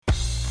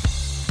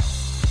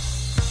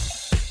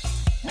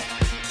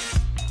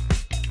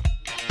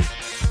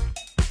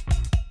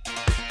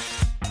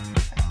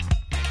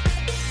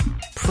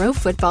Pro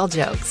Football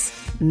Jokes.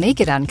 Make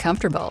it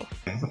uncomfortable.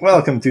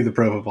 Welcome to the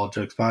Pro Football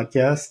Jokes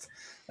podcast.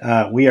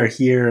 We are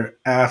here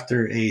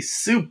after a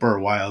super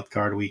wild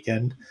card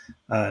weekend.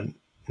 No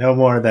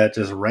more of that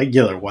just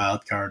regular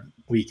wild card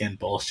weekend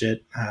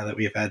bullshit that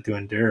we've had to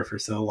endure for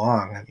so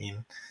long. I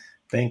mean,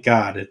 thank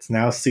God it's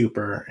now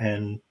super,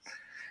 and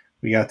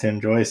we got to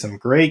enjoy some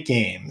great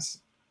games.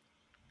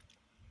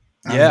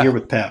 I'm here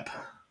with Pep.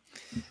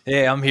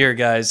 Hey, I'm here,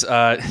 guys.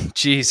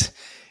 Geez,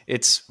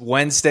 it's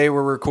Wednesday.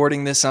 We're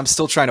recording this. I'm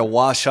still trying to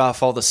wash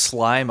off all the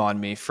slime on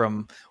me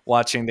from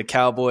watching the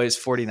Cowboys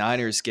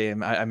 49ers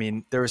game. I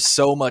mean, there was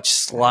so much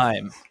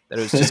slime that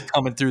it was just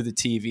coming through the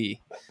TV.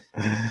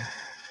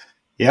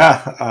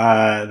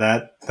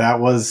 Yeah, that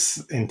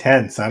was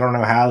intense. I don't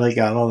know how they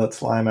got all that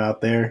slime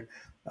out there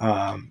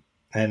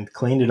and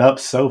cleaned it up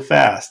so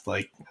fast,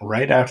 like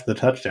right after the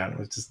touchdown. It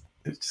was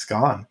just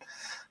gone.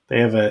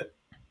 They have a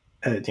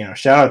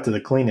shout out to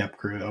the cleanup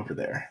crew over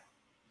there.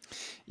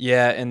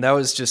 Yeah, and that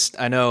was just,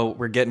 I know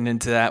we're getting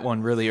into that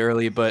one really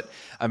early, but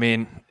I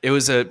mean, it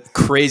was a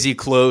crazy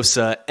close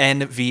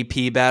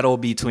MVP battle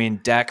between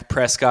Dak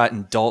Prescott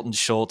and Dalton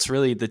Schultz,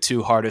 really the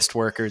two hardest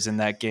workers in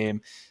that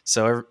game.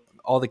 So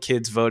all the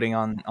kids voting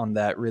on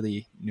that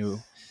really knew,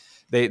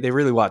 they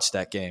really watched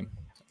that game.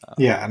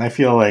 Yeah, and I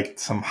feel like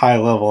some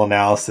high-level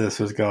analysis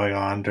was going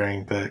on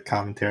during the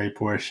commentary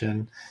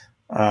portion.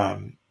 I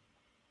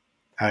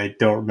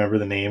don't remember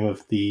the name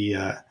of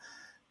the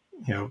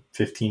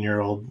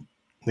 15-year-old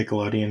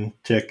Nickelodeon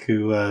chick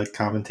who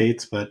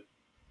commentates, but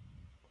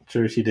I'm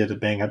sure she did a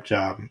bang-up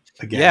job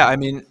again. Yeah, I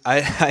mean,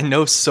 I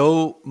know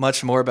so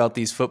much more about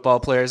these football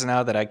players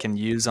now that I can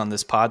use on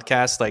this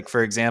podcast. Like,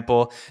 for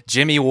example,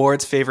 Jimmy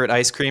Ward's favorite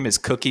ice cream is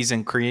cookies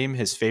and cream.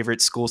 His favorite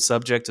school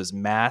subject was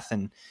math,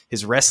 and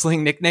his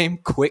wrestling nickname,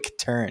 Quick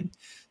Turn.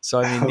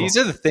 So, I mean, These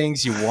are the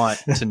things you want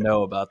to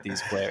know about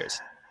these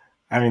players.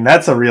 I mean,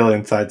 that's a real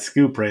inside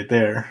scoop right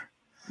there.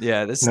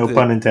 Yeah, this no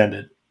pun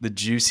intended. The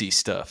juicy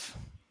stuff.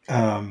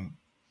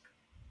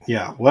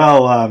 Yeah,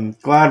 well,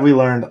 glad we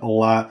learned a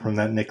lot from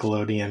that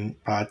Nickelodeon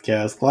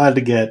podcast. Glad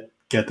to get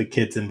the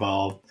kids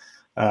involved.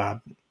 I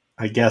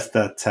guess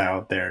that's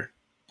how they're,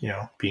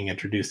 being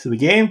introduced to the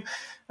game.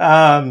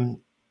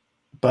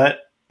 But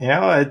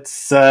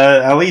it's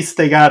at least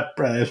they got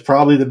it's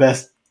probably the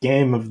best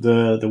game of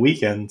the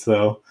weekend.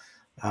 So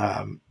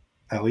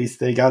at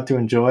least they got to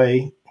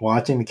enjoy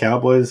watching the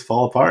Cowboys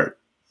fall apart.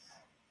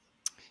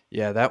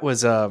 Yeah, that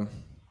was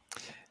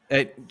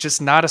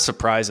just not a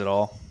surprise at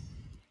all.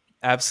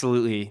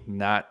 Absolutely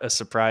not a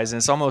surprise. And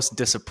it's almost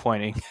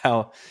disappointing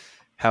how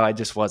I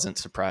just wasn't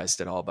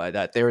surprised at all by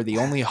that. They were the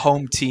only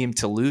home team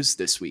to lose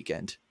this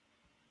weekend.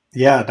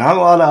 Yeah, not a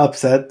lot of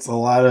upsets, a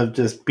lot of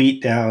just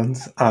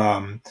beatdowns.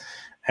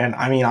 And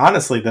I mean,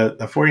 honestly, the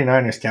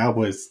 49ers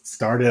Cowboys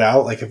started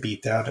out like a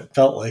beatdown. It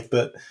felt like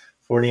the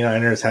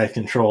 49ers had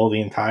control the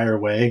entire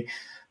way.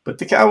 But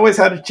the Cowboys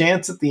had a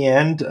chance at the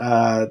end.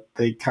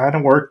 They kind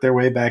of worked their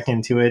way back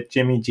into it.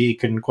 Jimmy G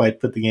couldn't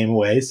quite put the game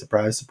away.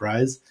 Surprise,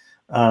 surprise.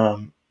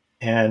 And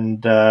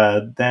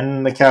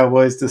then the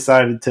Cowboys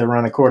decided to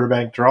run a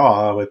quarterback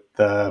draw with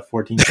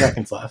 14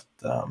 seconds left.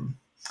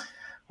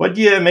 What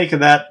do you make of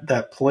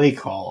that play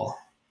call?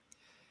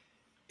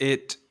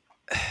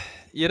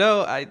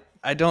 I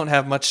don't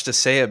have much to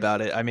say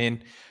about it. I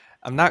mean,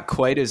 I'm not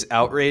quite as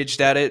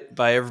outraged at it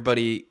by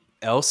everybody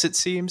else, it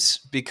seems,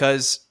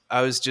 because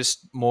I was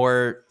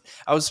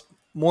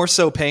more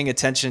so paying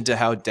attention to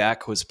how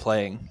Dak was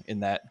playing in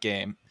that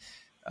game.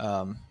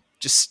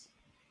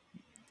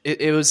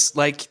 It was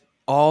like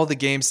all the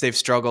games they've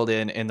struggled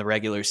in the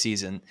regular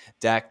season.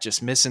 Dak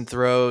just missing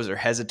throws or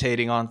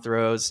hesitating on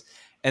throws.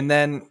 And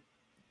then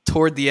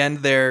toward the end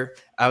there,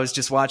 I was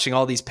just watching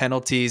all these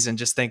penalties and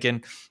just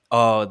thinking,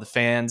 oh, the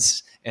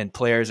fans and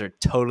players are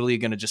totally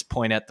going to just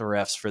point at the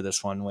refs for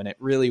this one, when it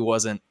really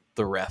wasn't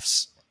the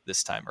refs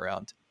this time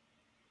around.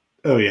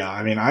 Oh yeah,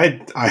 I mean,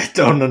 I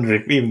don't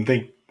even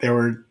think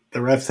the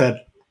refs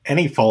had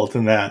any fault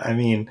in that. I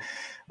mean,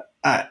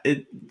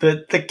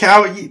 the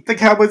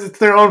Cowboys, it's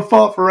their own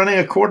fault for running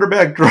a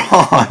quarterback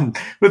draw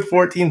with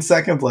 14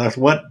 seconds left.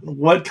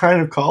 What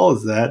kind of call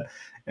is that?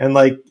 And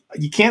like,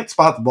 you can't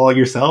spot the ball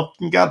yourself.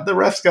 The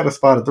refs got to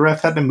spot it. The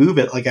ref had to move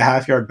it like a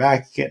half yard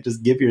back. You can't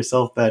just give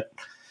yourself that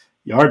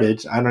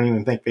yardage. I don't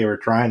even think they were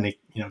trying to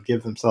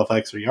give themselves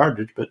extra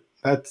yardage, but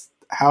that's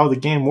how the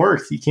game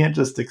works. You can't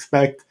just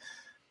expect.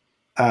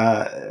 You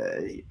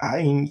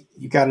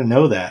got to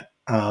know that.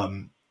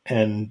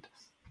 And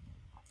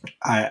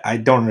I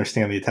don't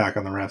understand the attack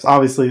on the refs.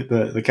 Obviously,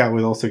 the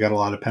Cowboys also got a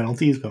lot of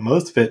penalties, but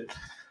most of it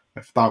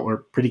I thought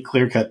were pretty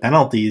clear-cut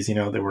penalties. They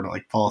were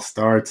like false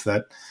starts,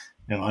 that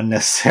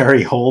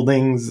unnecessary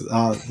holdings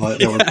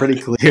that were pretty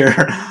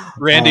clear.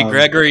 Randy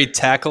Gregory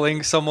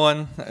tackling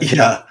someone.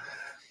 Yeah,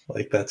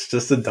 like that's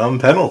just a dumb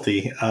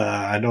penalty.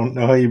 I don't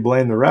know how you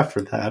blame the ref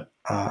for that.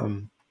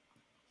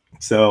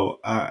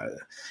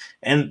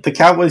 And the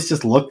Cowboys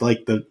just looked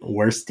like the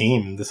worst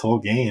team this whole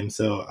game.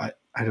 So I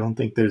don't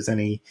think there's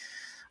any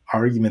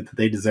argument that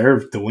they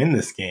deserve to win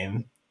this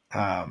game.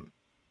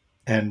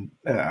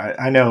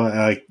 I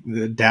know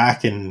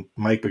Dak and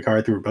Mike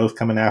McCarthy were both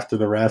coming after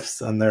the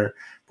refs on their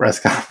press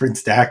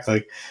conference. Dak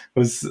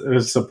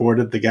was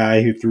supported the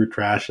guy who threw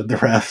trash at the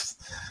refs.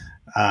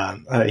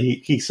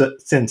 He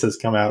since has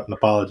come out and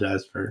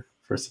apologized for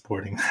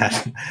supporting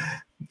that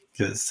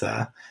because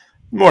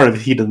more of a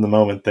heat of the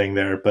moment thing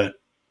there. But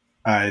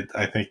I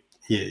think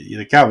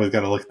the Cowboys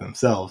got to look at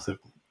themselves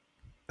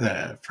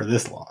for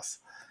this loss.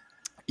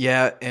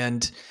 Yeah,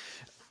 and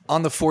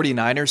on the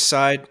 49ers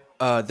side,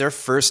 their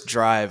first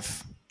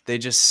drive, they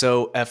just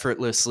so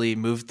effortlessly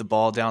moved the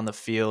ball down the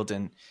field,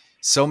 and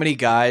so many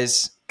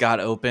guys got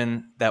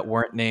open that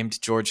weren't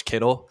named George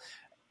Kittle.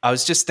 I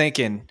was just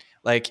thinking,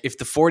 like, if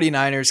the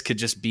 49ers could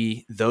just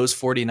be those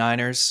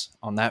 49ers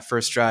on that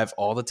first drive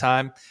all the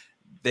time,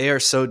 they are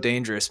so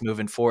dangerous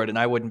moving forward, and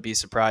I wouldn't be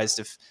surprised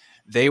if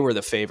they were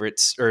the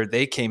favorites or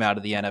they came out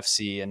of the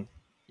NFC and,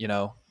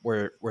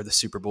 were the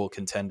Super Bowl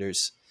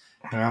contenders.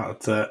 Well,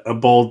 it's a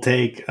bold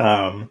take.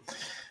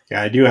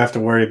 I do have to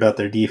worry about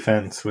their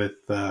defense with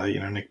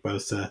Nick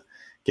Bosa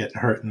getting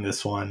hurt in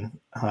this one,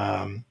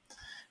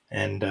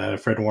 and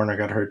Fred Warner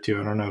got hurt too.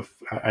 I don't know if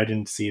I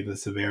didn't see the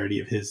severity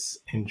of his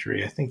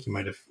injury. I think he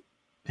might have.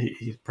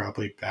 He's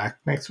probably back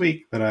next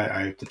week, but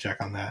I have to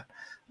check on that.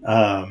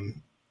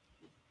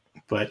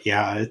 But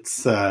yeah,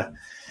 it's that's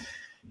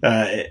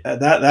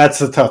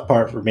the tough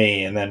part for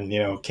me. And then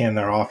can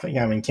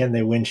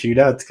they win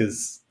shootouts?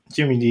 Because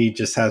Jimmy G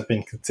just has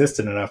been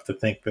consistent enough to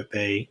think that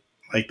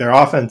their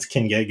offense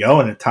can get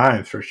going at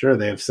times for sure.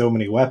 They have so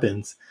many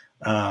weapons.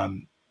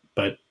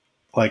 But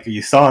like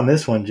you saw in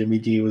this one, Jimmy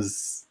G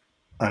was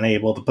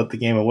unable to put the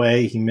game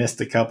away. He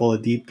missed a couple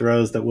of deep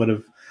throws that would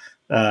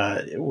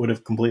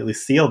have completely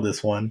sealed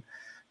this one.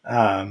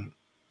 And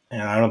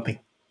I don't think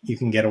you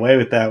can get away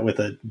with that with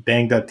a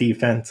banged up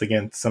defense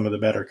against some of the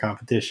better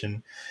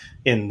competition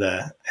in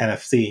the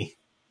NFC.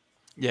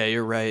 Yeah,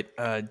 you're right.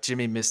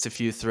 Jimmy missed a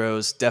few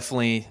throws.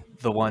 Definitely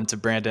the one to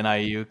Brandon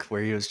Ayuk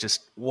where he was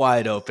just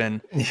wide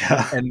open.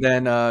 Yeah. And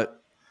then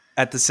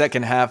at the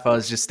second half, I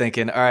was just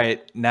thinking, all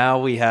right, now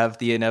we have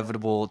the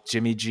inevitable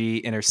Jimmy G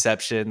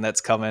interception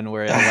that's coming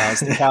where it allows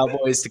the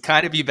Cowboys to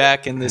kind of be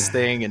back in this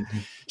thing. And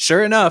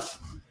sure enough,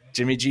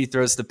 Jimmy G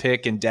throws the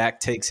pick and Dak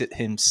takes it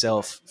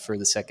himself for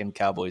the second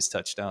Cowboys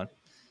touchdown.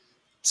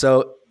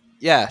 So,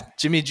 yeah,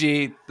 Jimmy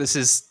G, this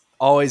has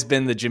always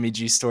been the Jimmy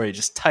G story.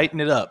 Just tighten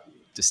it up.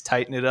 Just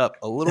tighten it up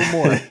a little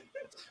more.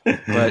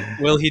 But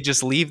will he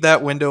just leave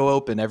that window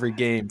open every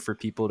game for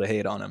people to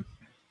hate on him?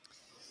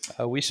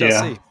 We shall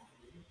see.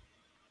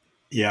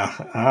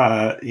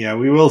 Yeah,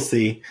 we will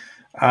see.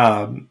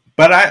 But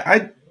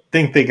I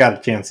think they got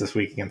a chance this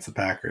week against the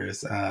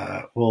Packers.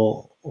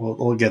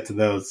 We'll get to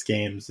those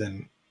games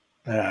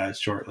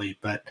shortly.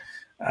 But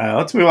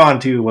let's move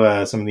on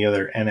to some of the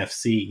other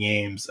NFC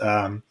games.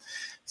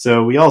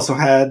 So we also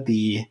had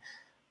the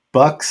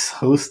Bucks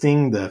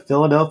hosting the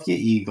Philadelphia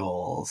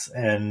Eagles,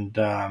 and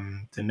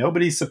to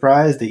nobody's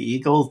surprise, the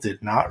Eagles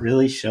did not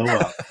really show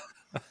up.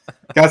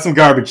 Got some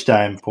garbage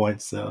time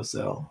points though,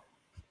 so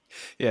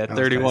yeah,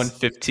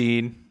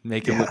 31-15,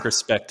 make it look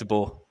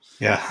respectable.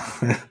 Yeah.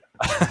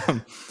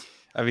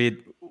 I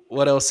mean,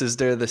 what else is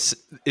there to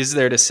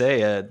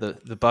say?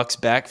 The Bucks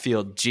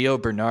backfield,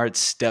 Gio Bernard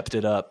stepped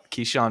it up.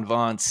 Keyshawn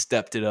Vaughn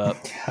stepped it up.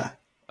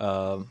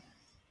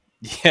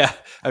 Yeah.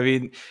 I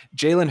mean,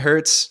 Jalen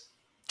Hurts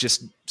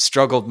just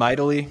struggled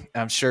mightily.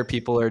 I'm sure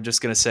people are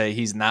just going to say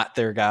he's not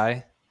their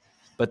guy.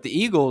 But the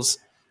Eagles,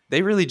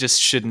 they really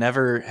just should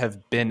never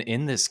have been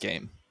in this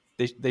game.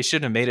 They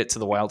shouldn't have made it to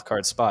the wild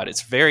card spot.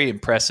 It's very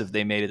impressive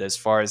they made it as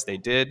far as they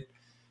did.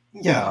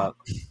 Yeah.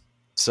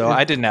 So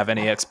I didn't have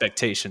any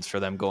expectations for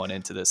them going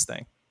into this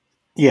thing.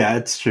 Yeah,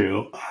 it's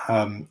true.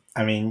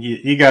 I mean,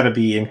 you got to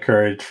be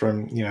encouraged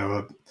from,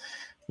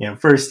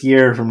 first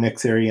year from Nick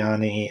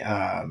Sirianni,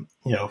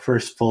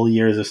 first full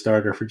year as a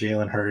starter for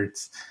Jalen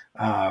Hurts.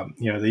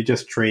 They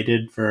just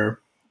traded they're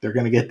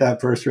going to get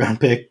that first round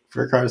pick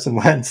for Carson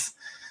Wentz.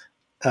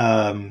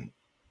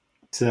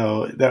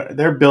 So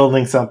they're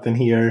building something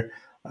here.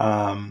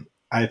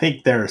 I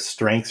think their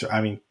strengths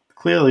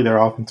clearly their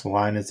offensive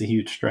line is a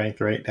huge strength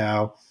right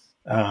now.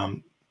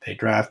 They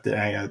drafted,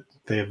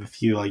 they have a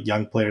few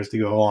young players to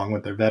go along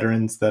with their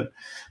veterans that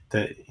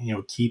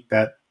keep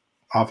that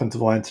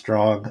offensive line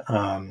strong.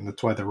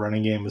 That's why the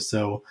running game was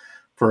so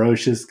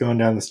ferocious going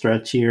down the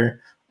stretch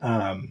here.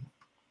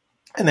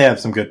 And they have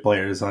some good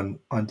players on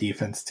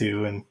defense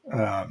too. And,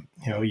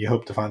 you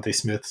hope Devontae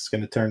Smith is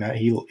going to turn out.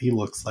 He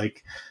looks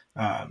like,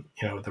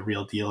 the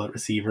real deal at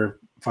receiver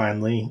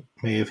finally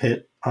may have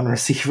hit on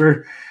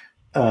receiver.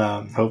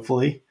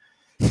 Hopefully.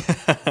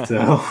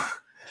 So,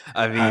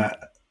 I mean,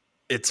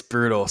 it's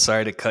brutal.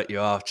 Sorry to cut you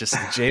off. Just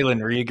Jalen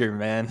Reagor,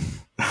 man.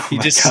 He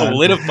just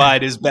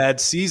solidified his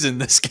bad season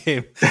this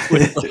game.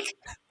 With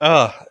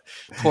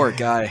poor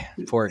guy.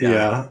 Poor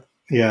guy.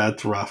 Yeah,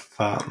 it's rough.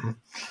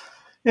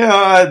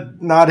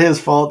 Not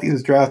his fault. He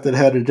was drafted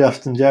ahead of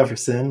Justin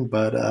Jefferson,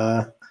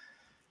 but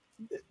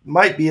it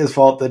might be his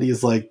fault that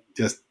he's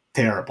just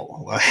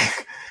terrible.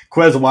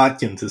 Quez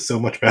Watkins is so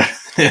much better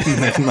than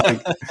him.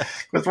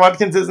 Quez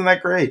Watkins isn't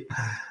that great.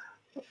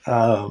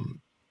 So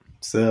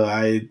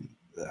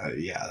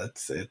yeah,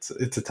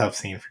 it's a tough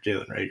scene for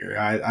Jalen Reagor.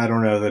 I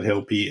don't know that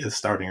he'll be a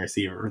starting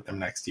receiver with them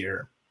next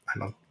year.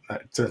 I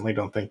certainly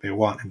don't think they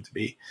want him to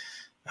be.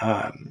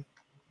 Um,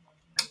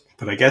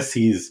 but I guess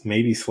he's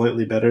maybe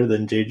slightly better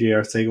than JJ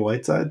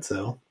Arcega-Whiteside,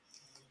 so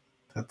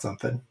that's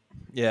something.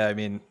 Yeah, I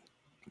mean,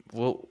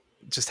 we'll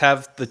just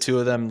have the two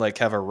of them like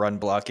have a run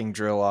blocking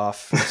drill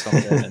off or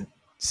something and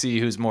see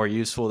who's more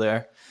useful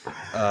there.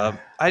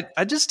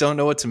 I just don't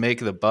know what to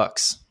make of the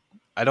Bucks.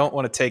 I don't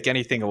want to take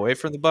anything away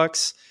from the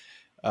Bucks.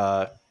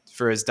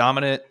 For as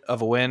dominant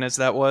of a win as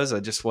that was, I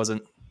just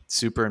wasn't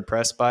super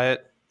impressed by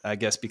it. I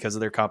guess because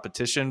of their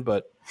competition,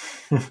 but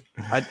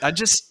I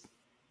just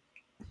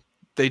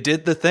they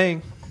did the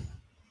thing.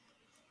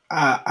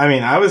 I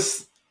mean, I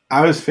was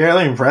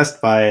fairly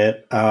impressed by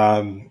it.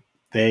 I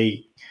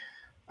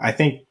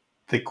think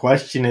the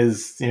question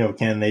is,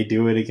 can they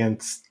do it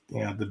against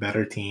the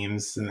better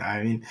teams? And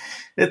I mean,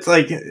 it's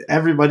like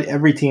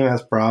every team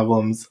has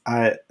problems.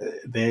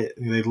 They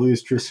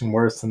lose Tristan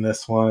Wirfs in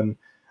this one,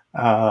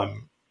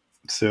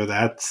 so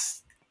that's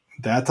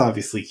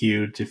obviously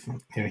huge. If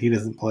he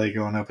doesn't play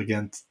going up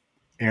against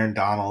Aaron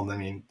Donald, I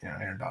mean,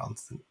 Aaron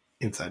Donald's an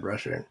inside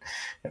rusher,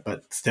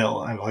 but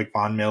still, I'm like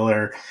Von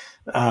Miller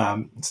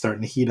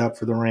starting to heat up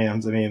for the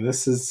Rams. I mean,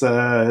 this is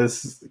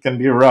going to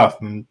be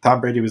rough. And Tom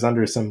Brady was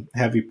under some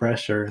heavy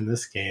pressure in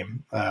this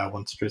game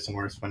once Tristan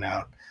Wirfs went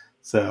out.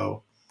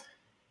 So,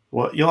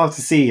 well, you'll have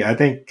to see. I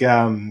think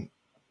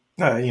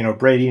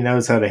Brady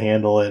knows how to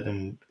handle it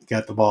and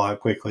get the ball out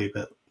quickly.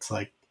 But it's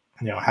like,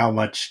 how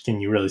much can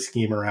you really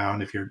scheme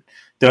around if you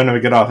don't have a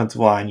good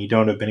offensive line, you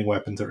don't have many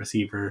weapons at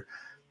receiver,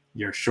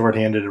 you're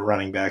shorthanded at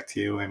running back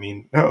too. I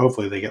mean,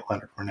 hopefully they get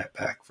Leonard Fournette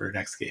back for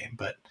next game,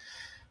 but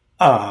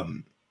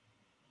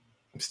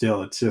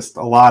still, it's just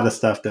a lot of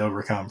stuff to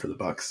overcome for the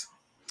Bucks.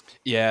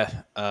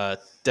 Yeah,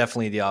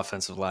 definitely the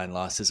offensive line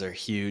losses are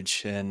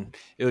huge, and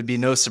it would be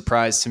no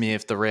surprise to me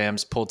if the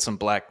Rams pulled some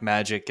black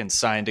magic and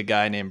signed a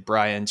guy named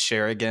Brian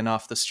Sherrigan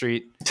off the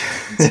street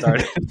and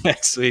started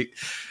next week.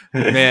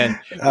 Man,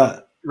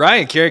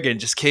 Ryan Kerrigan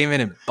just came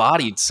in and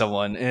bodied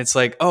someone, and it's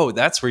like, oh,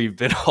 that's where you've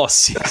been all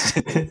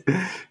season.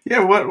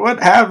 Yeah,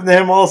 what happened to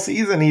him all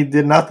season? He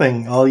did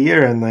nothing all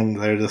year, and then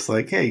they're just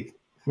like, hey,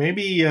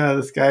 maybe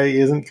this guy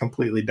isn't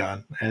completely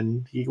done.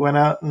 And he went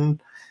out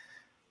and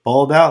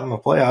balled out in the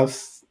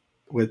playoffs,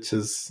 which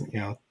is,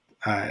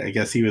 I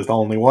guess he was the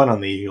only one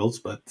on the Eagles,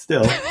 but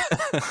still.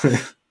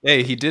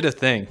 Hey, he did a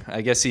thing.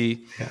 I guess they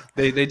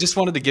just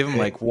wanted to give him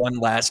like one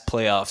last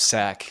playoff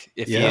sack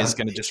if he is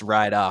going to just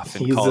ride off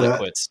and call it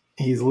quits.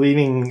 He's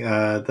leading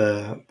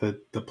the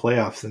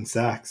playoffs in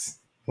sacks,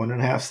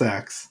 1.5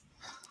 sacks.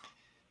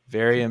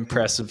 Very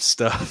impressive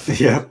stuff.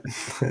 Yeah.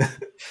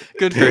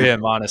 Good for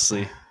him,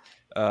 honestly.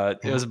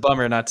 It was a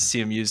bummer not to see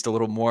him used a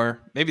little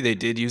more. Maybe they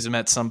did use him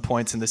at some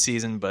points in the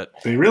season, but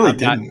they really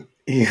didn't.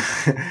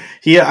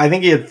 I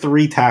think he had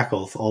 3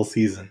 tackles all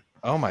season.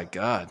 Oh my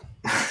God.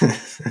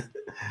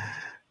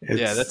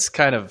 Yeah, that's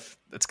kind of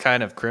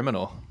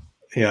criminal.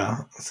 Yeah,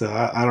 so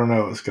I don't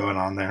know what's going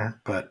on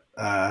there, but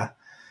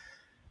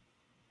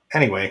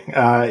anyway,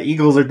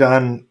 Eagles are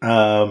done.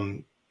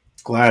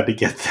 Glad to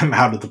get them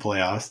out of the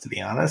playoffs, to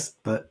be honest,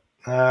 but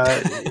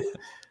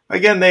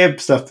again, they have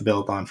stuff to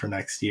build on for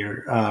next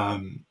year. Yeah,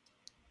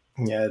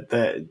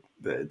 the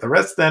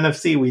rest of the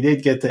NFC, we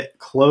did get to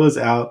close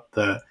out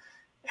the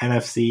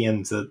NFC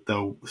and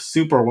the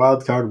super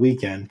wild card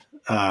weekend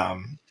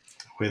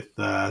with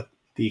the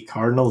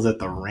Cardinals at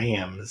the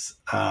Rams.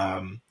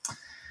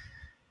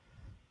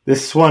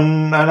 This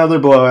one, another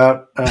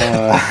blowout.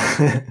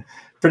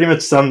 Pretty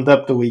much summed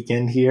up the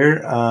weekend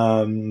here.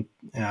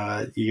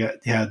 You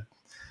had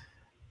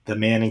the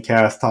Manning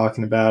cast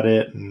talking about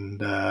it, and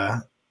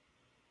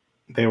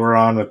they were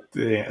on with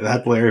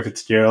had Larry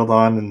Fitzgerald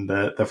on in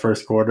the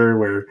first quarter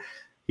where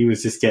he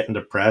was just getting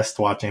depressed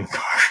watching the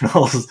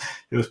Cardinals.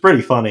 It was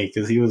pretty funny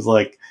because he was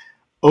like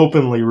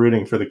openly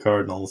rooting for the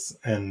Cardinals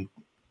and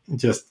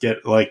just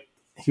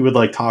he would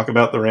like talk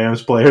about the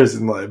Rams players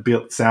and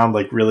like sound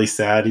like really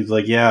sad. He's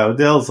like, yeah,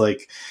 Odell's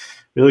like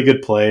really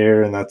good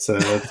player, and that's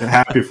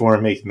happy for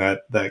him making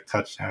that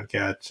touchdown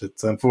catch.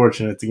 It's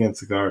unfortunate it's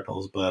against the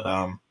Cardinals,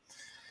 but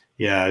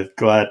yeah,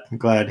 glad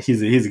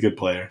he's a good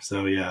player.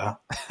 So yeah.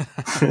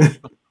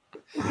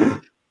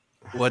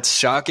 What's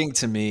shocking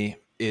to me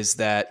is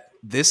that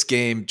this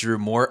game drew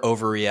more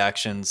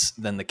overreactions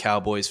than the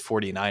Cowboys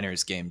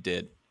 49ers game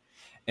did.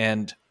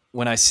 And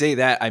when I say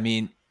that, I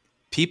mean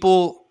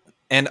people,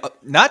 and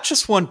not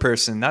just one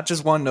person, not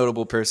just one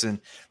notable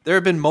person. There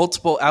have been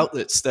multiple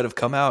outlets that have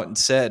come out and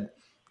said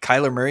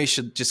Kyler Murray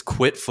should just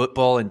quit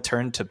football and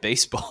turn to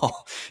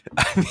baseball.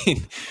 I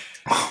mean,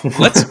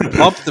 let's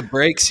pump the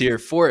brakes here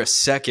for a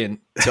second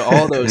to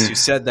all those who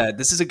said that.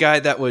 This is a guy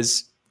that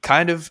was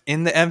kind of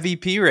in the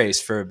MVP race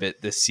for a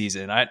bit this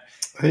season. I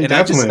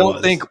just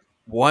don't think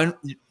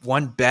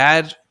one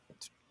bad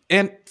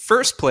and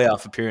first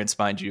playoff appearance,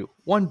 mind you,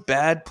 one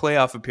bad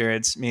playoff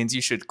appearance means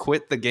you should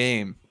quit the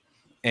game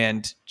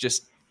and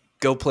just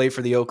go play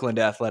for the Oakland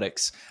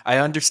Athletics. I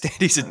understand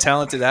he's a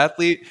talented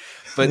athlete,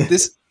 but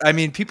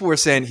people were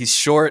saying he's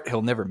short.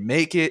 He'll never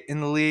make it in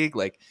the league.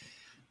 Like,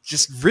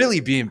 just really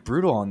being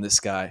brutal on this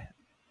guy.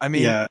 I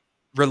mean, Yeah.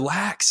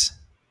 Relax.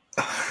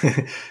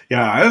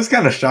 Yeah, I was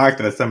kind of shocked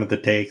at some of the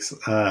takes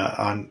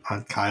on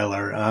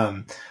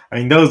Kyler. I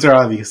mean, those are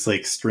obviously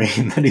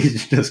extreme that he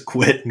should just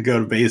quit and go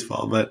to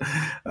baseball. But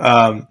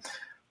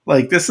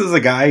like, this is a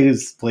guy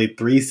who's played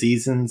 3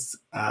 seasons.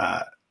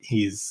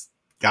 He's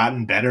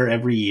gotten better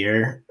every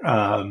year.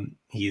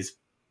 He's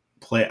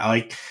played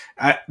like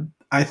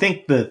I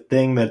think the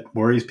thing that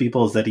worries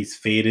people is that he's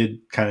faded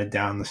kind of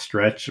down the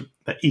stretch.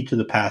 Each of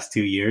the past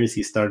 2 years,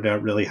 he started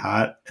out really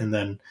hot, and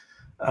then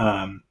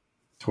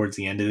towards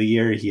the end of the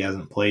year, he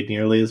hasn't played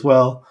nearly as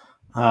well.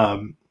 He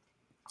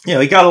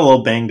got a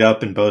little banged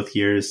up in both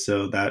years,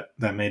 so that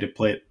made it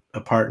play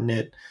a part in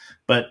it.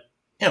 But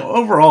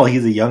overall,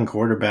 he's a young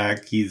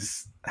quarterback.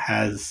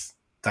 Has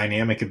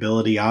dynamic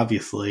ability,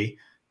 obviously.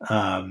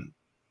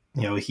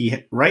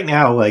 He right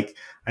now, like,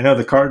 I know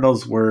the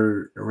Cardinals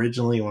were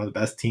originally one of the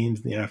best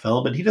teams in the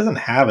NFL, but he doesn't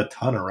have a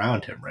ton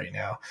around him right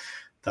now.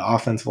 The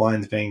offensive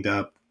line's banged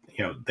up.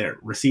 Their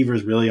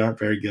receivers really aren't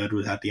very good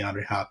without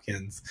DeAndre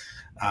Hopkins.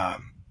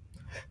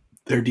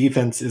 Their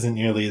defense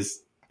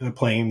isn't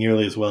playing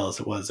nearly as well as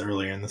it was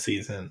earlier in the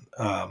season.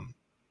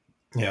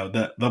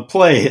 The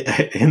play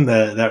in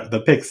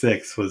the pick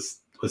six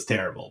was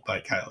terrible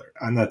by Kyler.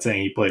 I'm not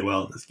saying he played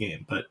well in this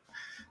game, but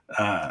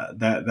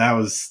that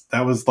was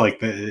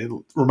like it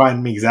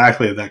reminded me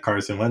exactly of that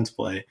Carson Wentz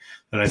play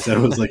that I said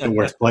was like the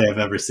worst play I've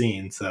ever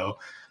seen. So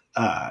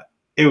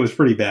it was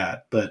pretty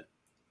bad, but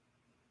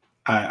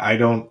I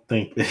don't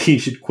think that he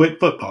should quit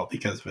football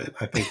because of it.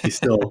 I think he's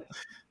still,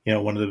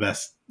 one of the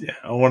best,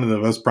 one of the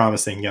most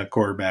promising young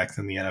quarterbacks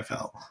in the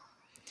NFL.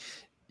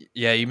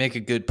 Yeah, you make a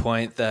good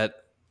point that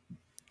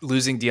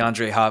losing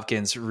DeAndre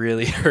Hopkins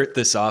really hurt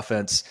this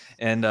offense.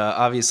 And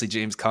obviously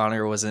James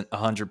Conner wasn't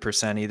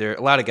 100% either.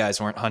 A lot of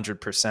guys weren't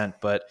 100%,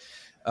 but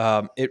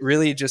it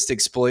really just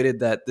exploited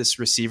that this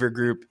receiver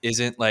group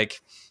isn't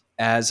like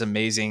as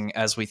amazing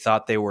as we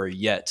thought they were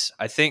yet.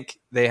 I think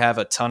they have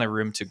a ton of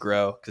room to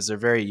grow because they're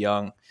very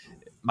young,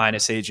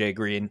 minus AJ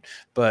Green.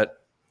 But,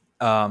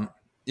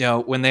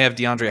 when they have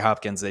DeAndre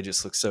Hopkins, they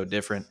just look so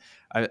different.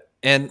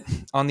 And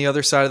on the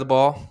other side of the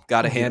ball,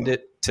 got to hand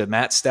it to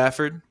Matt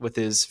Stafford with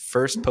his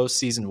first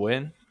postseason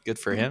win. Good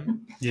for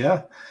him.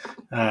 Yeah.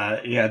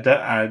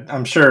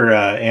 I'm sure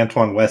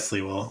Antoine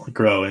Wesley will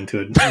grow into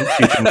a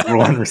future number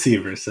 1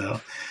 receiver.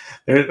 So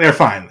they're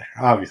fine there,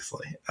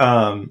 obviously.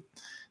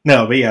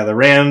 No, but yeah, the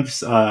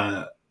Rams,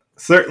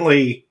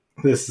 certainly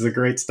this is a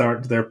great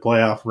start to their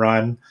playoff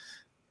run.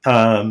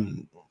 I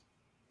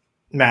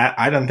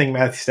don't think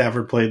Matthew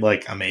Stafford played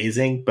like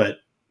amazing, but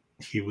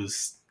he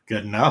was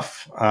good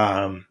enough.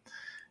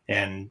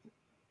 And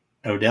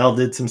Odell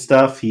did some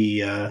stuff.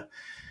 He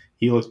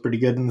looked pretty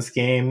good in this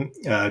game.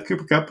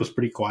 Cooper Kupp was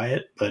pretty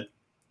quiet, but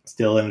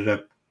still ended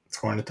up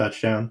scoring a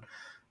touchdown.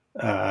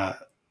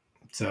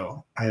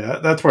 So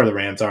that's where the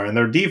Rams are. And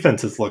their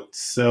defense has looked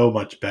so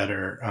much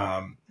better,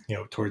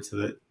 towards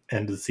the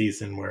end of the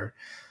season, where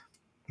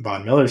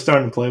Von Miller's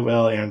starting to play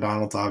well. Aaron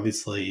Donald's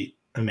obviously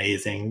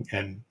amazing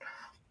and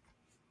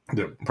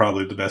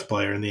probably the best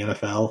player in the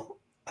NFL.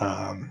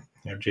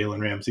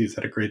 Jalen Ramsey's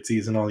had a great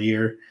season all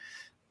year.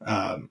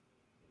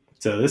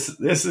 So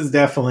this is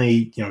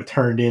definitely,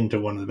 turned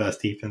into one of the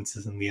best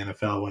defenses in the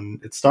NFL when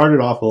it started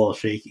off a little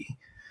shaky.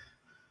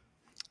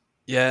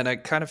 Yeah, and I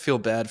kind of feel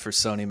bad for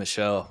Sony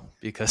Michel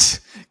because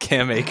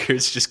Cam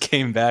Akers just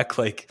came back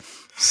like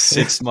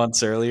 6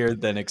 months earlier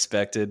than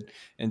expected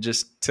and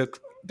just took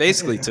back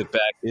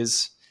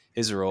his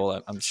role.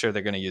 I'm sure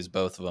they're going to use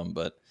both of them,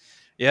 but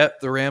yeah,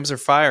 the Rams are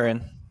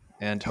firing,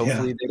 and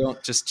hopefully they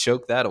don't just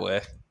choke that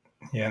away.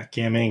 Yeah,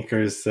 Cam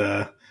Akers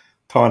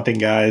taunting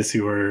guys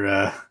who were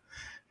on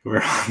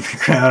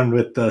the ground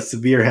with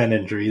severe head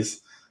injuries.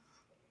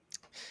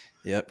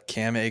 Yep,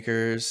 Cam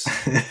Akers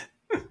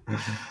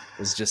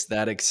was just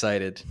that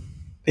excited.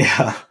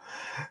 Yeah,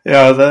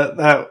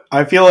 that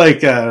I feel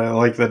like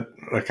a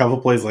couple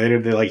plays later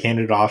they like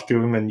handed it off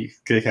to him, and you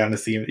could kind of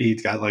see him.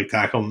 He's got like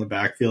tackled in the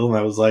backfield, and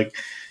I was like,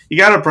 he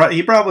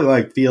probably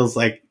like feels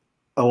like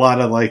a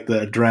lot of like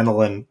the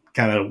adrenaline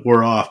kind of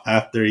wore off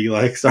after he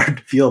like started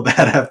to feel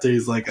bad after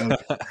he's like, oh,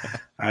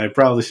 I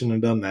probably shouldn't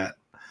have done that.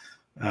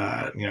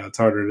 It's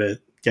harder to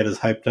get as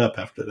hyped up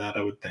after that,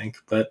 I would think,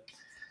 but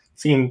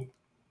seemed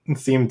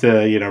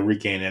to,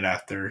 regain it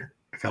after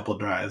a couple of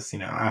drives.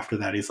 After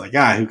that, he's like,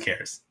 who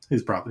cares?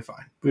 He's probably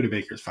fine. Buda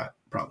Baker's fine,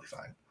 probably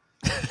fine.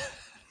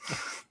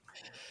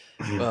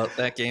 Well,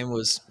 that game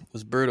was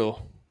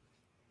brutal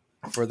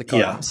for the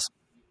Cardinals.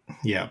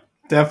 Yeah.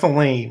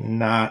 Definitely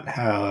not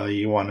how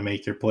you want to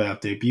make your playoff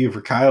debut for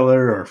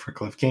Kyler or for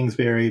Cliff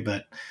Kingsbury,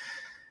 but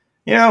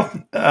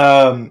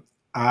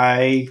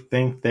I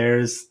think there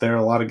are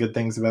a lot of good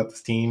things about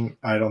this team.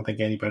 I don't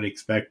think anybody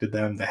expected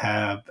them to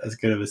have as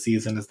good of a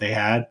season as they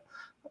had.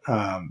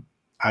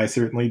 I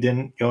certainly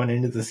didn't going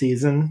into the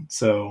season,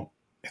 so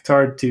it's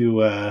hard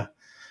to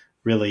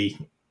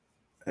really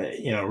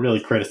really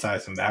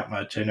criticize them that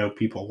much. I know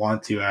people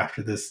want to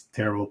after this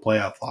terrible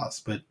playoff loss,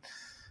 but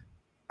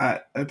I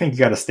think you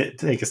got to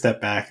take a step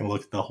back and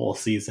look at the whole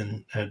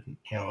season. And,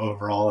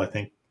 overall, I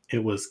think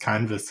it was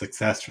kind of a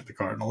success for the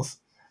Cardinals.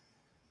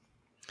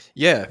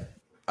 Yeah,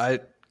 I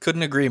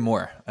couldn't agree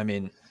more. I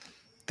mean,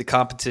 the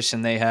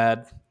competition they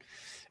had,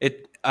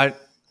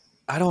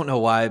 I don't know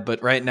why,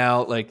 but right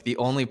now, like the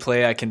only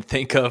play I can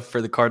think of for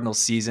the Cardinals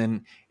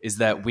season is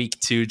that week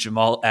 2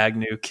 Jamal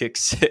Agnew kick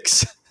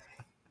 6.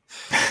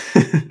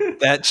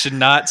 That should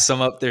not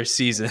sum up their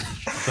season.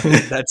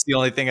 But that's the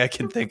only thing I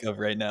can think of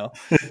right now.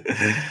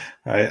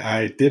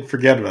 I did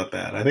forget about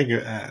that. I think,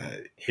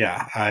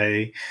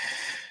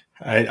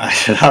 I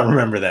should not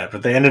remember that,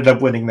 but they ended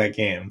up winning that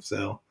game.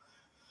 So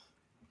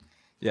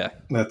yeah,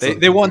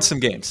 they won some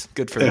games.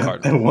 Good for the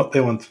Cardinals. They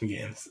won some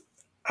games.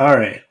 All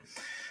right.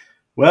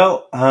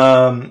 Well,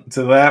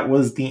 so that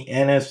was the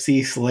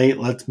NFC slate.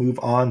 Let's move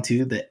on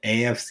to the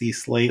AFC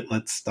slate.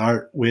 Let's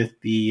start with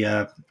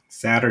the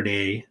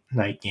Saturday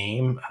night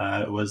game.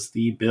 It was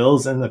the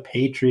Bills and the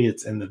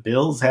Patriots, and the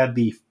Bills had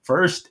the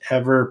first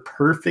ever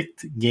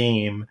perfect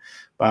game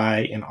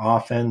by an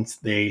offense.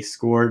 They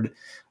scored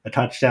a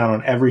touchdown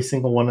on every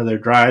single one of their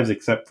drives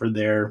except for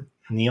their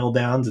kneel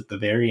downs at the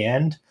very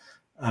end.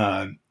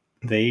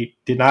 They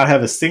did not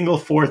have a single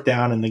fourth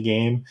down in the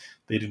game.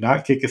 They did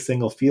not kick a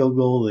single field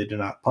goal. They did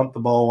not punt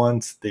the ball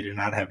once. They did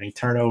not have any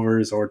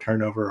turnovers or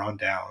turnover on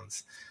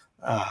downs.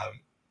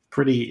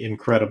 Pretty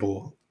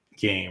incredible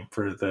game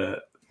for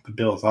the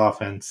Bills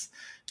offense.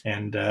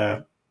 And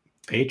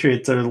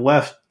Patriots are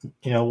left,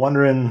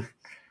 wondering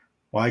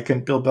why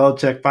couldn't Bill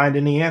Belichick find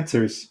any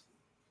answers?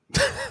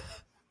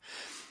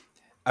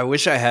 I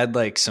wish I had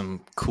like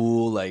some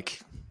cool, like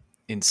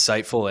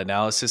insightful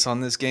analysis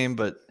on this game,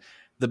 but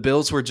the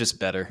Bills were just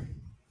better.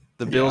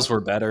 The Bills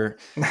were better.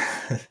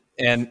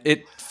 And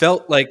it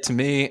felt like to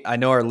me, I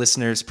know our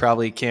listeners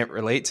probably can't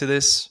relate to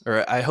this,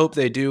 or I hope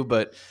they do,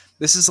 but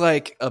this is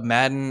like a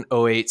Madden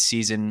 08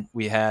 season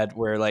we had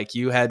where like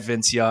you had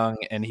Vince Young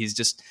and he's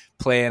just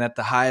playing at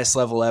the highest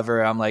level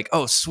ever. I'm like,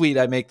 oh, sweet,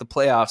 I make the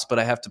playoffs, but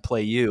I have to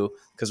play you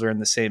because we're in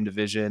the same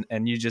division.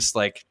 And you just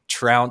like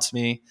trounce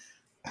me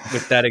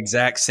with that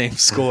exact same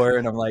score.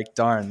 And I'm like,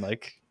 darn,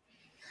 like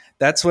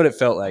that's what it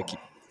felt like.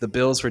 The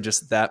Bills were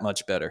just that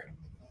much better.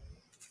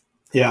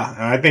 Yeah,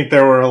 and I think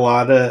there were a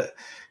lot of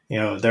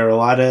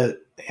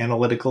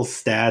analytical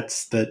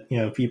stats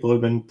that people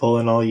have been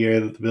pulling all year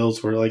that the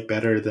Bills were like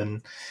better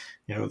than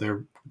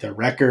their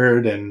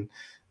record, and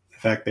the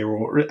fact they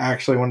were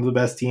actually one of the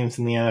best teams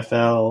in the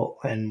NFL.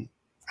 And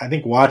I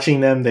think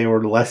watching them, they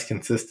were less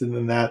consistent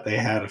than that. They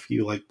had a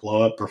few like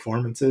blow up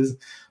performances,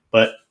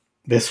 but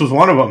this was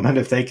one of them. And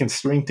if they can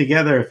string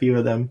together a few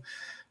of them,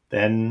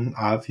 then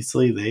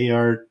obviously they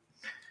are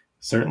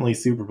certainly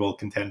Super Bowl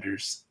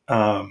contenders.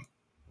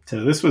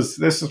 So this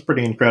was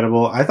pretty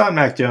incredible. I thought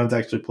Mac Jones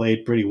actually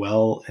played pretty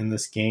well in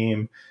this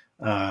game.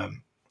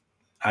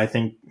 I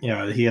think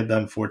he had the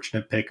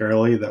unfortunate pick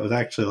early. That was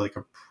actually like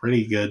a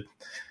pretty good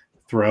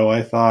throw.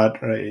 I thought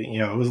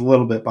it was a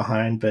little bit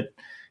behind, but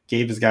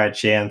gave his guy a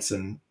chance.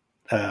 And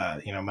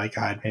Mike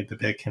Hyde made the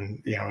pick,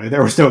 and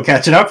there was no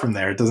catching up from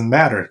there. It doesn't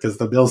matter because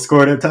the Bills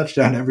scored a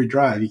touchdown every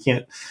drive. You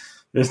can't.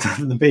 There's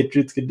nothing the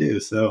Patriots could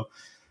do. So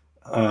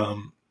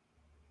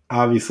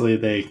obviously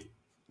they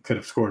could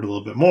have scored a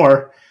little bit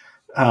more.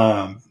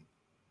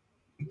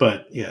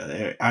 But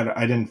yeah,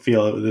 I didn't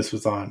feel this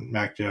was on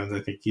Mac Jones. I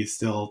think he's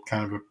still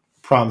kind of a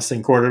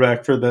promising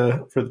quarterback for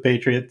the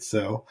Patriots.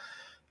 So,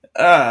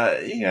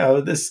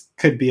 this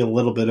could be a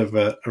little bit of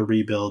a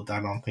rebuild.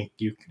 I don't think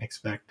you can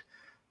expect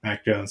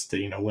Mac Jones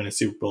to, win a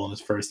Super Bowl in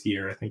his first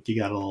year. I think you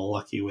got a little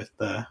lucky with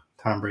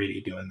Tom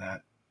Brady doing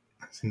that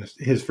in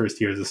his first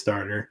year as a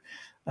starter.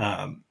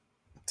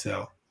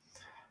 So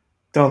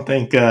don't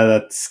think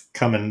that's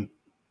coming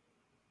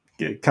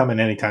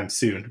anytime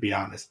soon, to be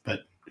honest. But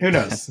who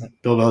knows?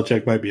 Bill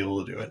Belichick might be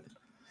able to do it.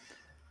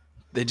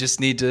 They just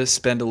need to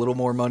spend a little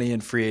more money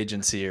in free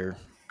agency or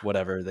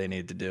whatever they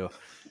need to do.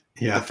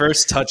 Yeah. The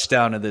first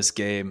touchdown of this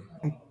game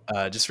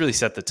just really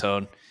set the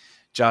tone.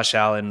 Josh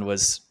Allen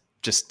was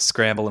just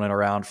scrambling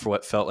around for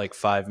what felt like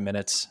 5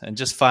 minutes and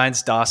just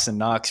finds Dawson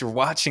Knox. You're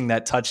watching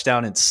that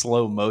touchdown in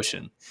slow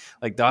motion.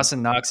 Like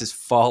Dawson Knox is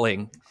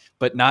falling,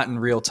 but not in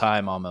real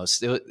time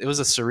almost. It was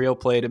a surreal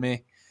play to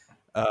me.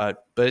 But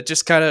it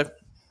just kind of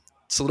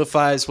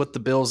solidifies what the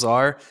Bills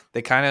are.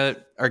 They kind of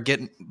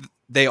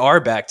they are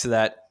back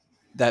to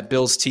that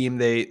Bills team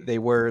they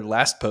were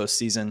last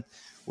postseason,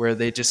 where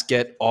they just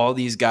get all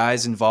these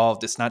guys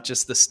involved. It's not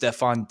just the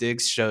Stephon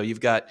Diggs show.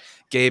 You've got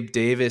Gabe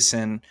Davis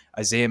and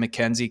Isaiah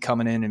McKenzie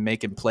coming in and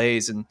making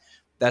plays, and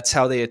that's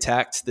how they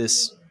attacked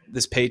this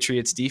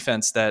Patriots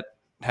defense that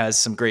has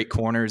some great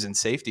corners and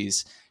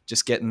safeties,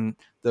 just getting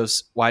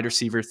those wide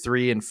receiver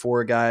 3 and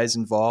 4 guys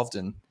involved.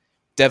 And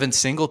Devin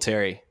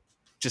Singletary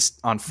just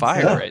on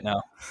fire right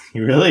now. He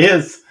really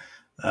is.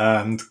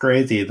 It's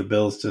crazy. The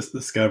Bills just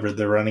discovered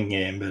the running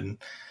game, and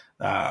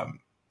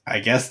I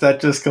guess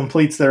that just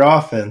completes their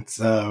offense.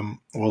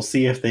 We'll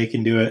see if they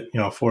can do it,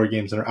 4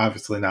 games, and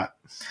obviously not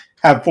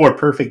have 4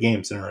 perfect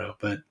games in a row,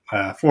 but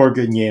 4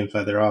 good games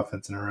by their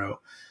offense in a row.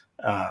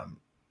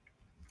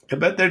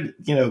 But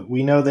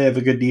we know they have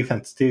a good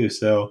defense too.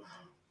 So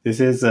this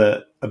is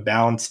a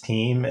balanced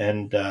team,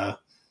 and I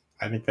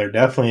think they're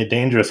definitely a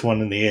dangerous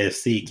one in the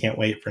AFC. Can't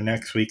wait for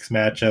next week's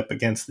matchup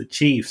against the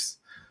Chiefs.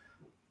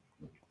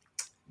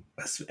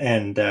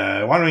 And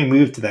why don't we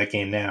move to that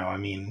game now? I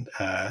mean,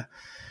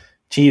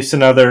 Chiefs,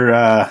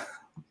 another.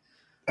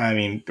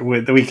 We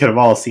could have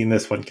all seen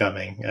this one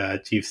coming.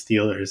 Chiefs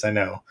Steelers. I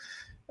know.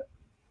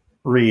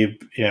 Reed,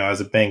 as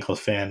a Bengals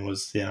fan,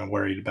 was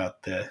worried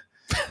about the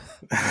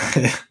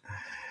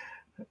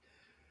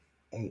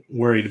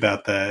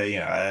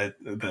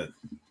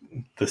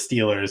the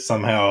Steelers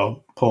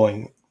somehow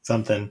pulling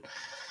something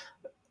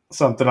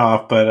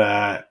off,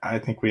 but I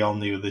think we all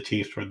knew the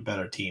Chiefs were the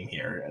better team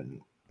here,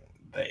 and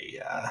they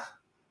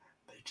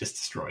just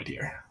destroyed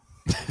here.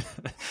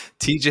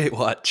 TJ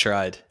Watt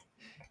tried.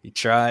 He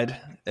tried.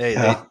 Hey,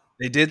 Yeah.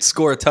 they did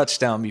score a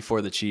touchdown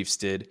before the Chiefs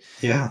did.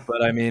 Yeah.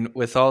 But I mean,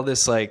 with all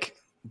this like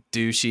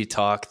douchey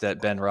talk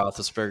that Ben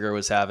Roethlisberger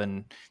was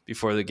having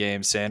before the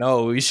game, saying,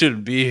 "Oh, we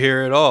shouldn't be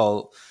here at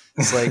all,"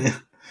 it's like,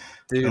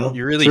 dude, Well,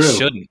 you really true.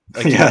 shouldn't.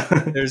 Like, Yeah.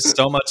 there's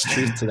so much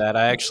truth to that.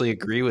 I actually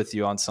agree with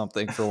you on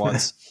something for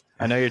once.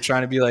 I know you're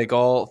trying to be like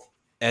all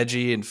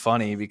edgy and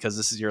funny because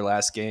this is your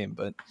last game,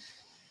 but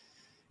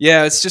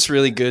yeah, it's just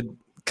really good.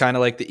 Kind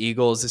of like the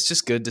Eagles. It's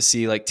just good to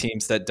see like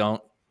teams that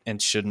don't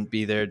and shouldn't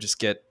be there just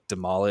get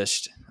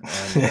demolished.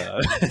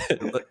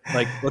 And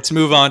let's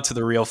move on to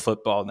the real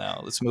football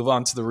now. Let's move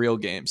on to the real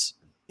games.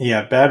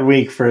 Yeah, bad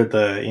week for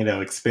the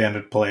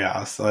expanded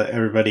playoffs.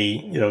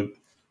 Everybody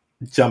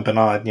jumping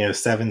on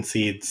 7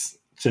 seeds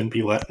shouldn't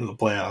be let in the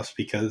playoffs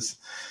because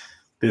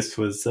this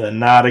was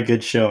not a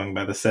good showing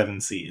by the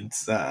 7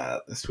 seeds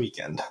this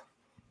weekend.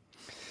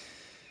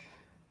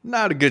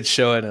 Not a good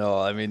showing at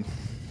all. I mean,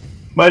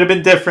 might have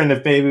been different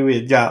if maybe we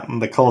had gotten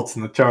the Colts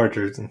and the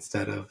Chargers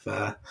instead of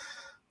the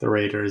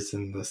Raiders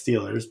and the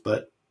Steelers,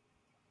 but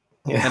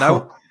and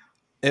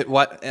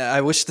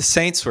I wish the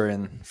Saints were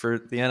in for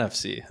the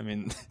NFC. I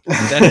mean,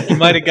 then you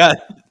might have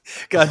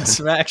gotten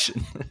some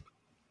action.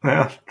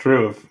 Yeah,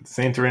 true. If the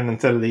Saints were in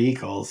instead of the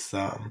Eagles,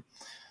 I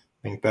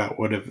think that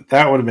would have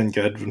been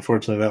good.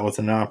 Unfortunately, that was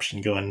an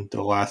option going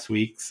to last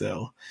week.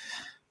 So,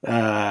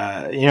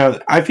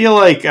 I feel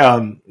like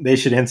they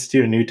should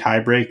institute a new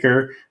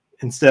tiebreaker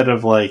instead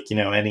of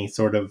any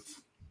sort of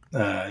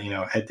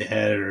head to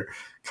head or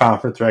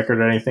conference record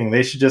or anything.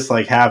 They should just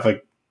have a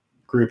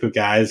group of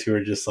guys who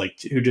are just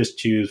who just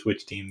choose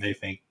which team they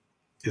think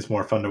is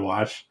more fun to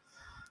watch.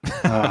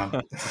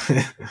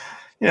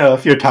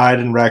 If you're tied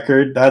in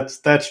record,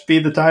 that should be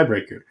the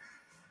tiebreaker.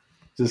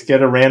 Just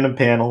get a random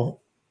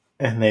panel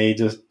and they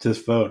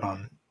just vote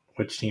on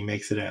which team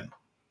makes it in.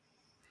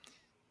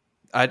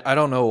 I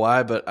don't know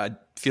why, but I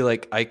feel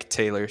like Ike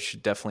Taylor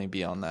should definitely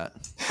be on that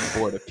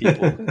board of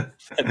people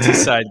that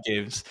decide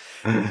games.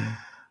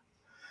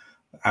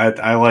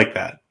 I like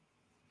that.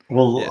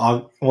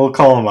 We'll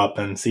call him up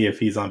and see if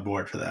he's on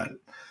board for that.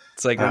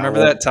 It's like, remember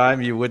that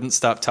time you wouldn't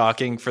stop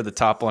talking for the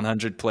top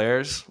 100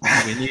 players?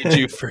 We need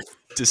you for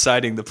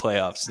deciding the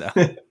playoffs now.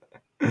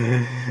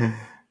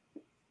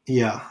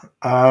 Yeah,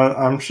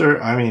 I'm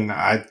sure. I mean,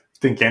 I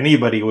think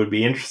anybody would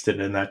be interested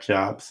in that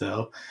job,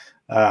 so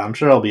I'm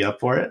sure I'll be up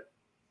for it.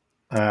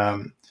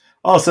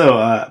 Also,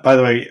 by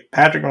the way,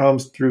 Patrick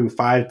Mahomes threw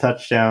 5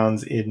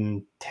 touchdowns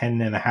in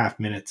 10.5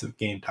 minutes of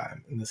game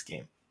time in this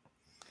game.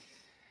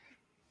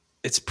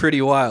 It's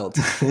pretty wild.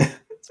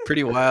 It's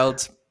pretty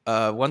wild.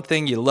 One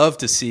thing you love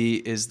to see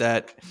is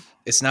that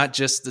it's not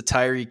just the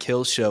Tyreek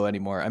Hill show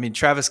anymore. I mean,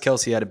 Travis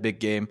Kelce had a big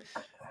game,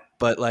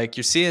 but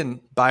you're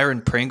seeing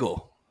Byron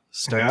Pringle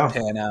start to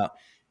pan out,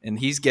 and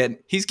he's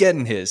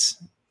getting his,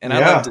 and I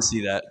love to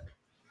see that.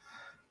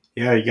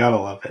 Yeah, you gotta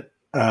love it.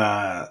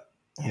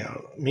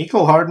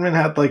 Mecole Hardman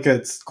had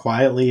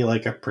quietly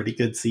a pretty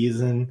good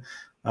season.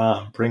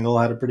 Pringle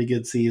had a pretty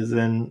good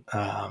season.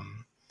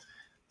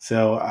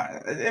 So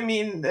I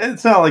mean,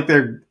 it's not like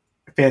they're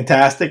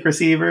fantastic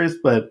receivers,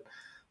 but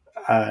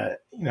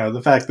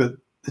the fact that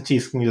the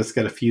Chiefs can just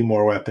get a few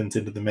more weapons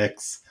into the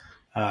mix,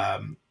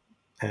 and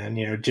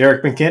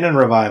Jerick McKinnon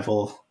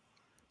revival,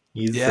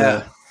 he's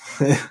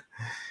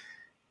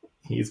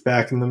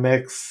back in the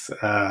mix.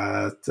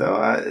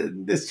 So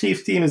this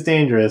Chiefs team is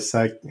dangerous.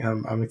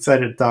 I'm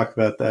excited to talk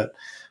about that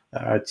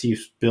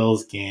Chiefs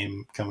Bills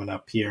game coming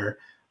up here.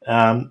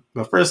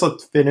 But first,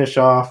 let's finish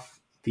off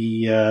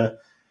the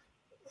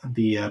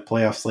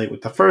playoff slate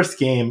with the first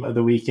game of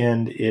the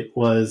weekend. It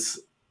was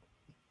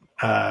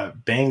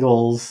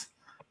Bengals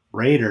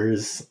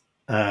Raiders.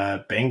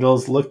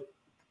 Bengals looked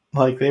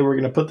like they were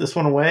going to put this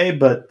one away,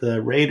 but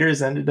the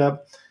Raiders ended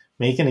up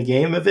making a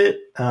game of it.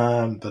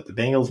 But the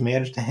Bengals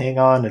managed to hang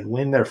on and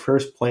win their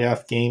first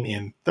playoff game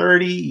in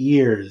 30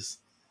 years.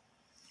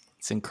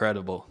 It's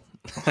incredible.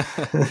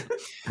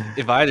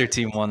 If either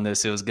team won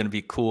this, it was going to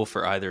be cool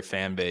for either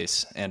fan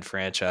base and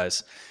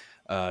franchise.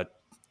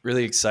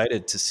 Really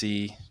excited to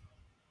see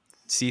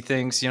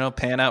things,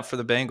 pan out for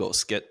the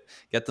Bengals.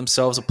 Get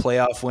themselves a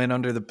playoff win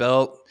under the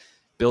belt,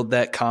 build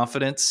that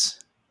confidence,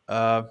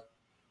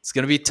 It's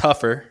going to be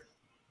tougher,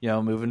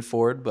 moving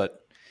forward.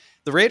 But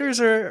the Raiders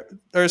are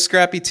a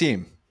scrappy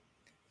team,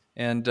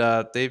 and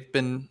they've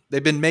been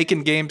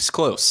making games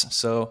close.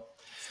 So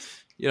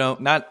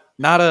not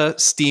a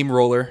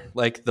steamroller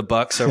like the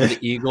Bucks over the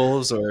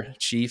Eagles or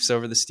Chiefs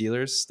over the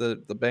Steelers.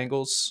 The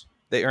Bengals,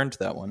 they earned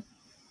that one.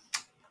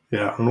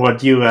 Yeah, and what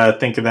do you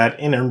think of that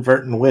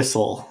inadvertent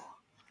whistle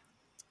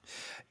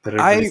that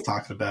everybody's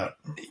talking about?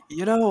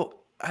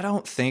 I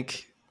don't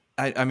think.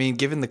 I mean,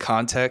 given the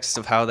context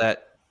of how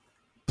that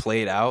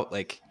played out,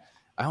 like,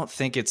 I don't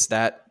think it's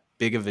that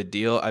big of a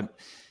deal.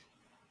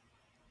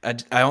 I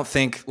don't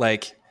think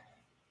like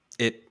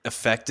it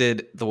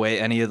affected the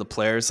way any of the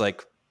players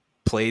like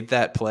played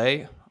that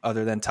play,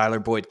 other than Tyler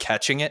Boyd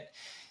catching it.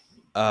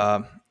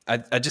 I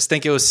just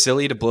think it was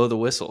silly to blow the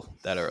whistle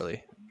that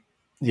early.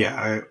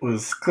 Yeah, it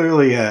was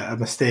clearly a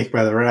mistake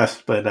by the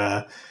refs, but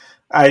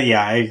I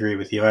agree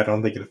with you. I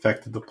don't think it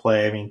affected the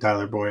play. I mean,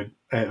 Tyler Boyd,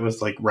 it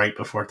was like right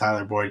before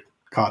Tyler Boyd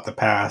caught the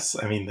pass.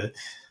 I mean, the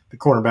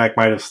cornerback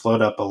might have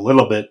slowed up a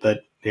little bit,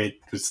 but it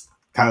was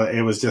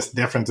just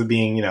difference of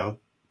being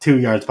 2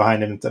 yards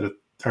behind him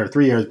or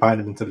 3 yards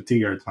behind him instead of 2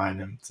 yards behind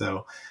him.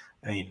 So,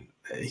 I mean,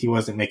 he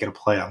wasn't making a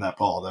play on that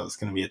ball. That was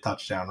going to be a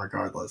touchdown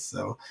regardless.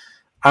 So,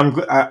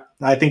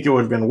 I think it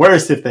would have been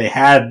worse if they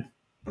had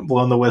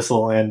blown the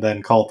whistle and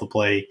then called the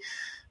play.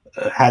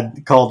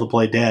 Had called the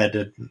play dead,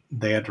 and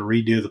they had to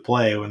redo the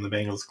play when the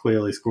Bengals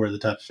clearly scored the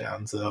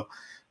touchdown. So,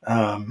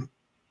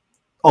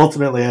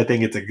 ultimately, I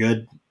think it's a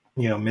good,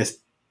 missed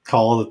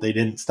call that they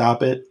didn't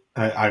stop it.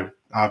 I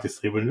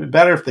obviously it would have been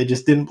better if they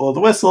just didn't blow the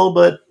whistle,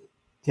 but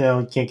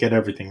you can't get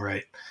everything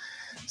right.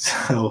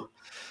 So,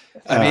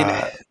 I mean,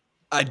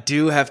 I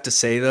do have to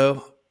say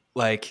though,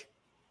 like,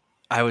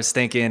 I was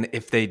thinking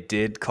if they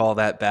did call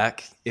that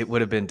back, it would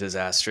have been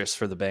disastrous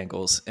for the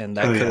Bengals, and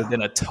that could have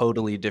been a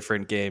totally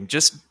different game.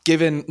 Just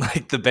given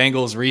like the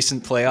Bengals'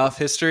 recent playoff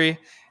history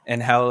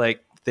and how like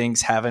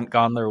things haven't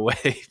gone their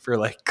way for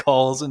like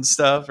calls and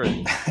stuff, or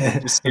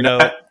just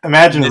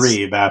imagine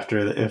Reeb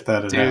if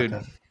that had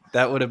happened.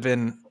 That would have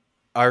been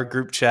our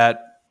group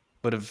chat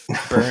would have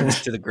burned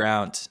to the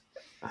ground.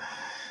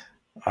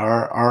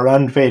 Our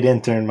unpaid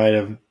intern might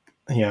have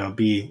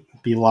be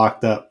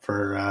locked up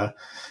for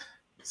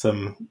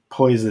some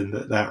poison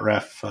that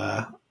ref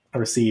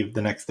received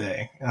the next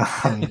day.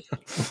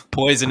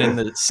 Poison in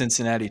the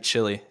Cincinnati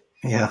chili.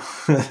 Yeah.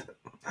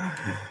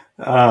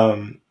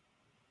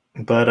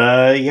 But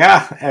I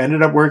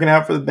ended up working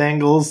out for the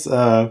Bengals.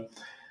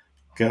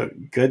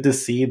 Good to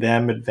see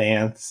them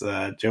advance.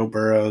 Joe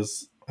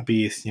Burrow's a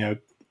beast.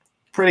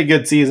 Pretty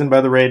good season by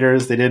the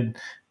Raiders. They did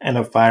end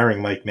up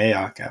firing Mike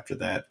Mayock after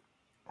that,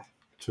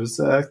 which was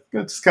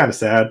just kind of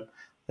sad.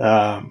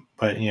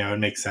 But it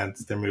makes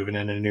sense. They're moving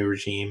in a new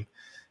regime.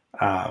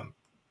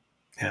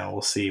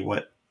 We'll see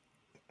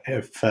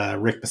if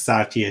Rick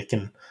Bisaccia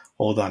can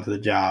hold on to the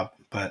job,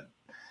 but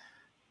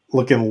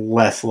looking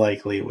less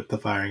likely with the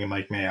firing of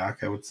Mike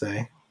Mayock, I would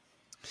say.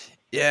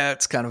 Yeah,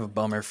 it's kind of a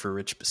bummer for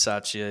Rich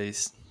Bisaccia.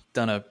 He's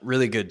done a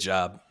really good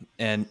job,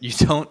 and you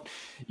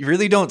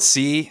really don't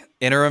see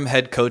interim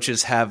head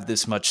coaches have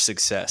this much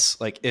success,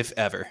 like if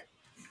ever.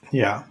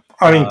 Yeah.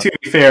 I mean, to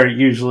be fair,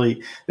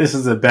 usually this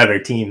is a better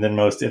team than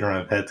most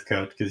interim head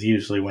coach, because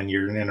usually when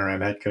you're an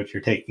interim head coach,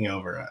 you're taking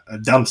over a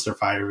dumpster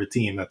fire of a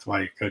team. That's why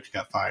your coach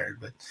got fired.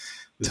 But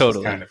this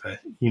is kind of a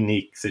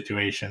unique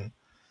situation.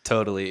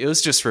 Totally. It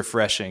was just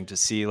refreshing to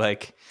see,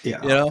 like,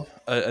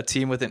 a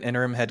team with an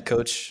interim head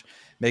coach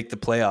make the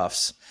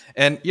playoffs.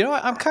 And,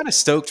 I'm kind of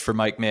stoked for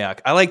Mike Mayock.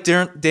 I like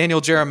Daniel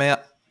Jeremiah.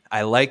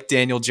 I like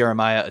Daniel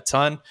Jeremiah a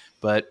ton,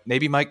 but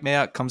maybe Mike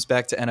Mayock comes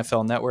back to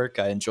NFL Network.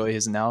 I enjoy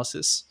his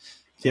analysis.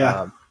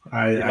 Yeah,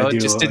 I do. It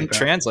just didn't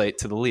translate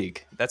to the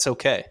league. That's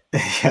okay.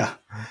 Yeah.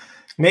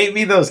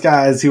 Maybe those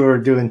guys who are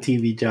doing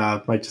TV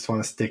jobs might just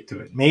want to stick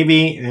to it.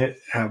 Maybe,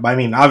 I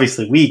mean,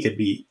 obviously we could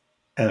be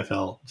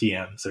NFL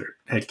GMs or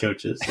head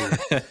coaches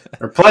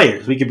or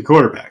players. We could be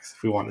quarterbacks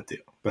if we wanted to.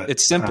 But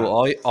it's simple.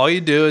 All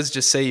you do is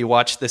just say you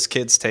watch this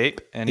kid's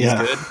tape and he's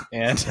good,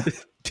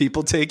 and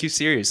people take you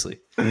seriously.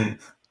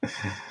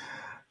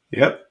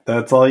 Yep,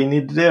 that's all you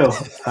need to do.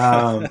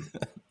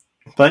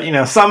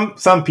 But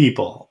some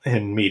people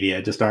in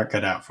media just aren't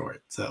cut out for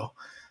it. So,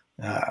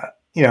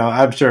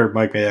 I'm sure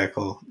Mike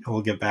Mayock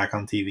will get back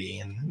on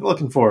TV, and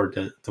looking forward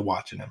to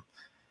watching him.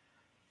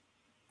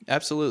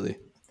 Absolutely.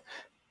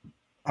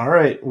 All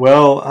right.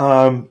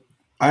 Well,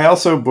 I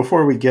also,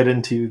 before we get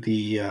into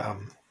the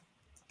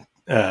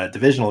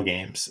divisional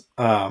games,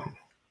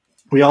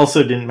 we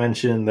also didn't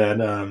mention that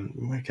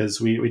because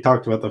we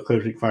talked about the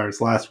coaching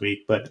fires last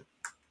week, but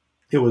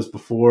it was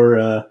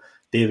before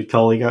David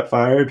Culley got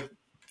fired.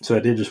 So I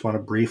did just want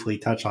to briefly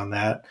touch on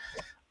that.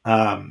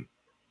 I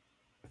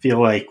feel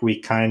like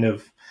we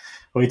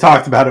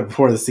talked about it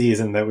before the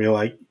season that we were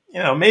like,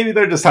 maybe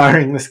they're just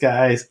hiring this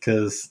guy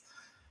because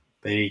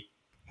they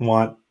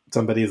want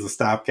somebody as a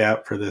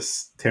stopgap for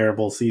this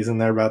terrible season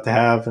they're about to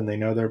have, and they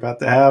know they're about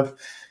to have.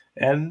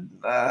 And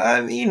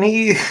I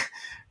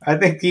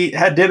think he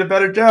did a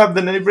better job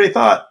than anybody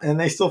thought, and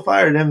they still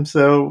fired him.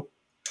 So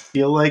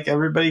feel like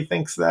everybody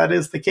thinks that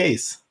is the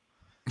case.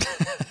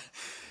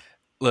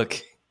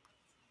 Look,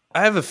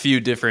 I have a few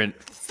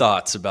different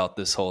thoughts about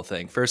this whole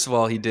thing. First of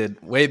all, he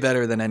did way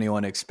better than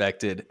anyone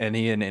expected, and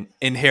he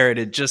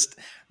inherited just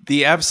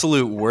the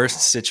absolute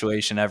worst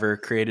situation ever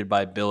created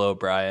by Bill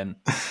O'Brien.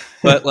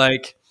 But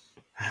like,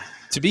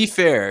 to be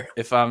fair,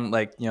 if I'm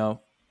like,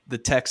 the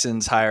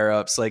Texans higher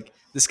ups, like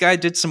this guy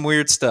did some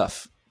weird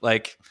stuff.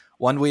 Like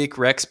 1 week,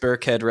 Rex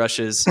Burkhead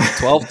rushes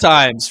 12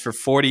 times for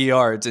 40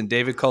 yards, and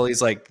David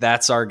Culley's like,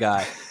 that's our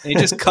guy. And he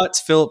just cuts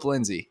Philip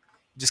Lindsay.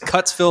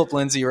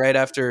 Right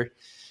after,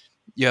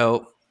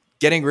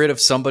 getting rid of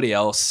somebody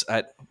else.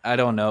 I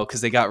don't know,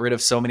 because they got rid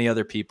of so many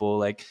other people.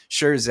 Like,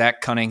 sure,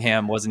 Zach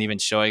Cunningham wasn't even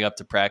showing up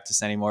to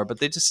practice anymore, but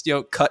they just,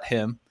 cut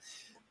him.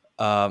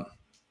 And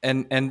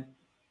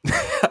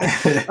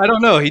I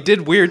don't know. He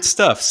did weird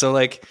stuff. So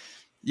like,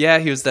 yeah,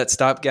 he was that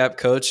stopgap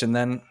coach. And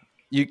then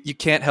you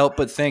can't help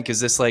but think, is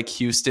this like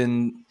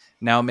Houston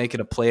now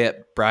making a play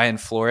at Brian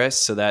Flores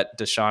so that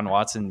Deshaun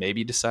Watson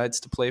maybe decides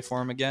to play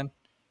for him again?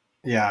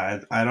 Yeah,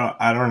 I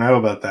don't know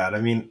about that.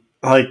 I mean,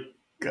 like,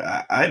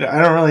 I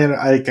don't really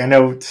like. I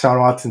know Deshaun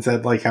Watson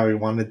said like how he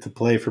wanted to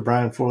play for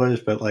Brian Flores,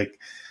 but like,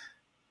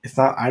 it's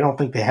not. I don't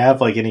think they have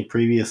like any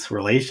previous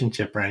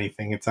relationship or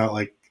anything. It's not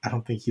like, I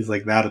don't think he's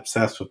like that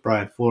obsessed with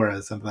Brian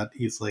Flores, and that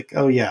he's like,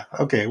 oh yeah,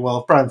 okay,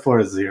 well if Brian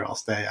Flores is here, I'll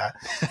stay.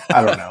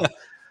 I don't know,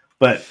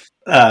 but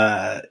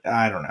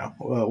I don't know.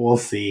 We'll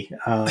see.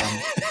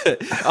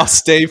 I'll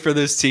stay for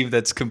this team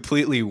that's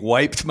completely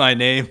wiped my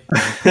name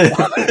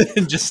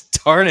and just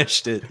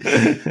tarnished it,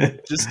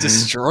 just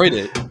destroyed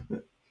it.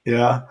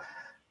 Yeah.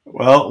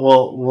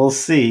 Well, we'll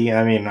see.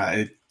 I mean,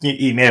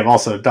 he may have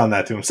also done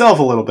that to himself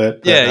a little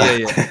bit. But,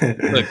 yeah.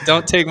 Look,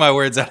 don't take my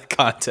words out of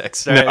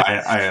context. Right? No,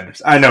 I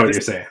understand. I know what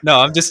you're saying. No,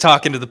 I'm just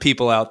talking to the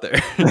people out there.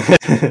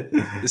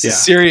 This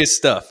is serious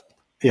stuff.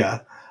 Yeah.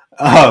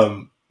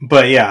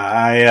 But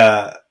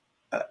yeah,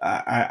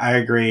 I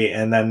agree.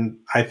 And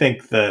then I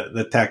think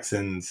the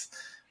Texans,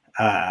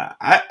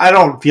 I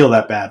don't feel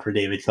that bad for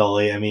David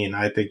Culley. I mean,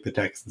 I think the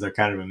Texans are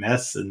kind of a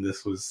mess, and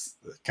this was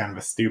kind of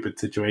a stupid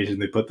situation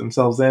they put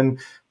themselves in.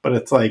 But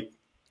it's like,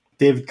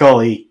 David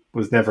Culley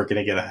was never going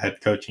to get a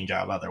head coaching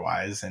job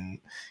otherwise, and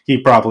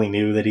he probably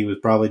knew that he was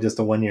probably just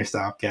a 1 year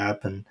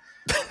stopgap, and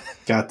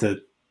got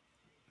to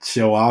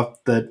show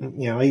off that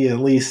he at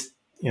least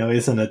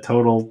isn't a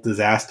total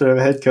disaster of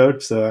a head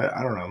coach. So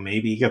I don't know,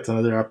 maybe he gets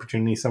another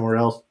opportunity somewhere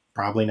else.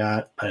 Probably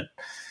not, but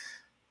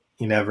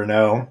you never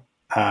know.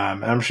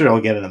 I'm sure he'll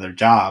get another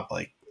job,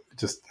 like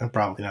just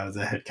probably not as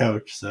a head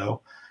coach.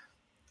 So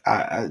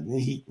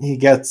he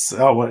gets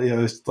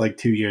it's like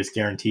 2 years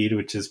guaranteed,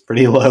 which is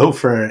pretty low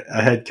for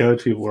a head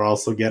coach. People were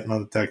also getting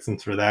on the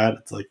Texans for that.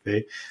 It's like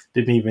they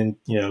didn't even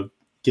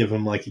give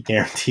him like a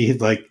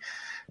guaranteed like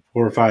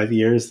 4 or 5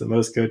 years that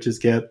most coaches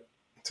get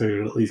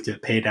to at least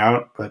get paid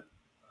out. But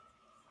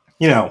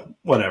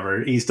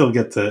whatever, he still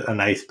gets a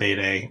nice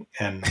payday.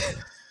 And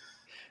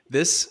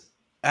this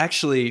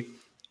actually,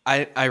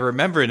 I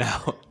remember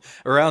now,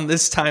 around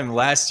this time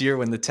last year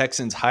when the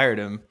Texans hired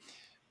him,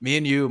 me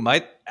and you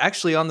might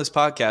actually on this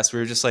podcast, we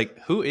were just like,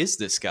 who is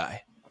this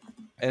guy?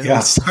 And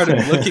we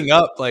started looking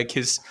up like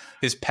his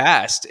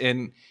past,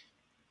 and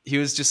he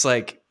was just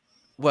like,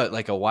 what,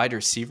 like a wide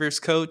receivers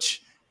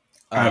coach?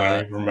 I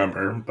don't even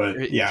remember,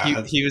 but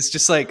yeah. He was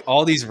just like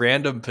all these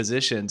random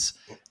positions,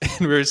 and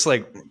we were just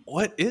like,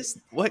 what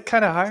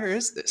kind of hire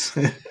is this?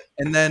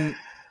 And then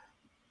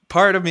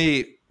part of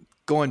me,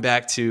 going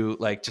back to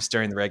like just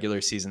during the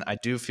regular season, I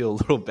do feel a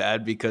little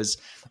bad because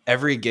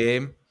every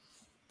game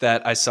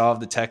that I saw of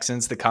the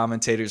Texans, the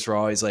commentators were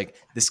always like,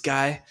 this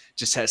guy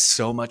just has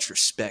so much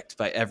respect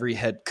by every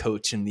head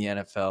coach in the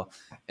NFL.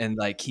 And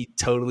like, he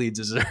totally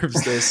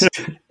deserves this.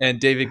 And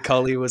David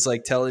Culley was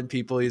like telling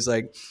people, he's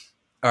like,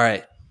 all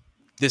right,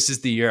 this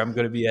is the year I'm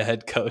going to be a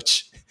head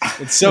coach.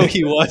 And so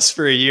he was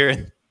for a year.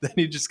 And then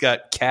he just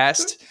got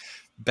cast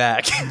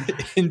back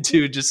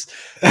into just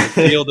the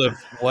field of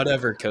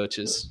whatever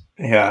coaches.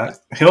 Yeah.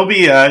 He'll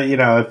be,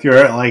 if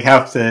you're like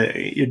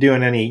you're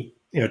doing any,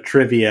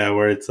 trivia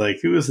where it's like,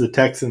 who was the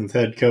Texans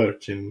head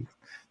coach in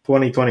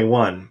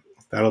 2021?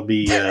 That'll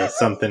be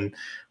something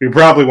we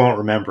probably won't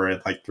remember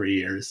in like 3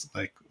 years.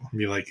 Like,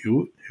 be like,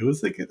 who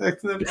was the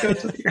Texans head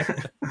coach of the year?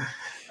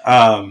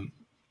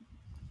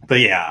 But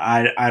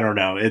yeah, I don't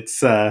know.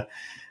 It's I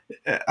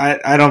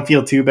don't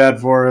feel too bad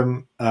for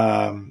him.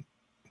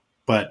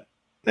 But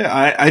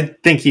yeah, I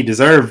think he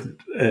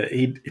deserved.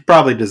 He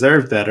probably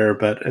deserved better.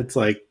 But it's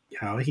like,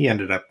 he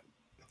ended up.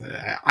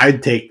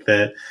 I'd take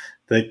the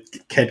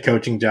head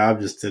coaching job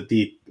just to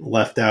be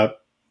fired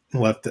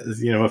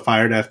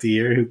after a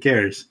year. Who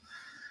cares?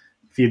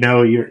 If you're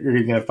going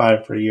to get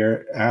fired for a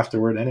year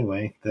afterward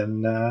anyway,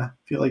 then I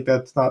feel like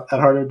that's not that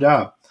hard of a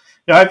job.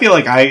 I feel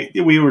like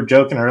we were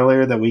joking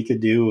earlier that we could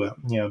do,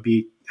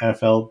 be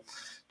NFL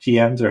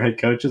GMs or head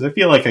coaches. I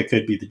feel like I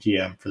could be the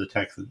GM for the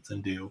Texans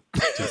and do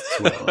just as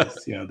well as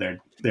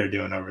they're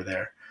doing over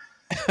there.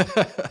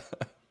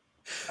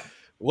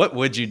 What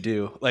would you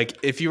do? Like,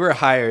 if you were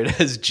hired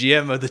as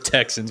GM of the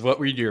Texans, what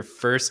would your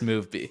first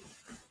move be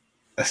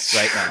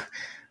right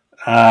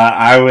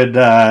I would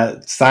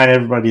sign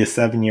everybody to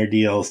 7-year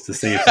deals to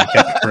save some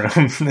cap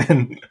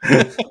room.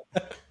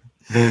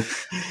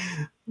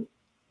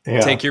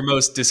 Yeah. Take your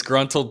most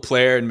disgruntled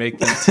player and make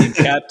them team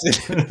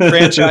captain.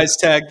 Franchise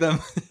tag them.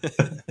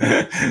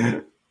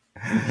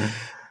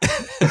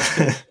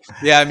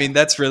 Yeah, I mean,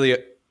 that's really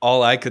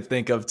all I could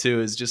think of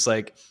too, is just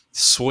like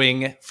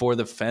swing for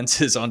the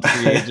fences on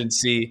free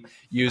agency,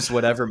 use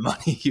whatever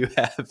money you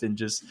have and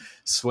just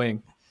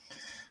swing.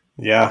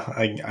 Yeah,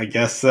 I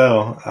guess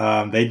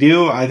so. They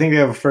do. I think they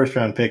have a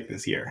first-round pick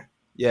this year.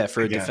 Yeah,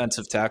 for a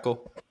defensive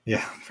tackle.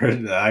 Yeah,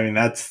 I mean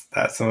that's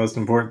the most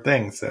important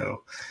thing.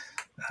 So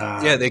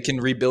yeah, they can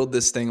rebuild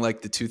this thing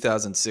like the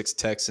 2006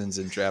 Texans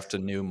and draft a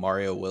new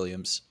Mario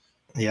Williams.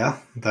 Yeah,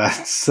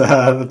 that's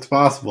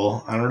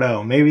possible. I don't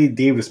know. Maybe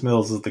Davis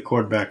Mills is the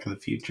quarterback of the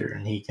future,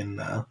 and he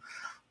can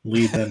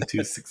lead them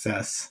to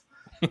success.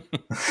 All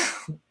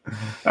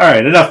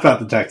right, enough about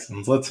the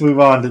Texans. Let's move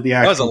on to the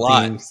actual that was a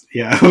lot. teams.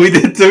 Yeah, we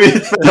did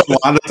spend a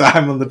lot of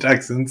time on the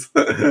Texans.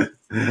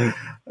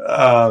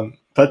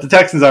 But the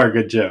Texans are a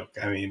good joke.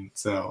 I mean,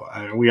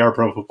 we are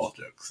pro football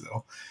jokes.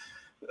 So,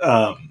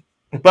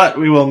 but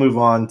we will move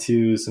on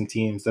to some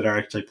teams that are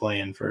actually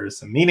playing for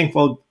some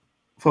meaningful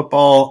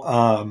football.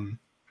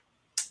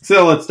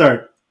 So let's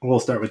start. We'll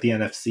start with the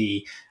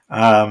NFC.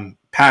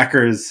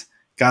 Packers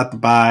got the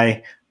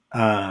bye.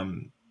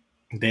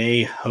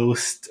 They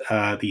host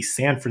the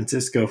San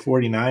Francisco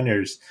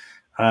 49ers.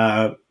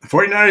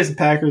 49ers and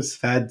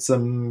Packers have had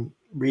some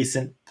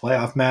recent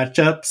playoff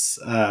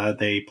matchups.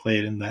 They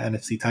played in the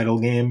NFC title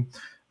game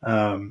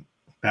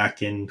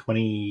back in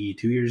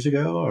 22 years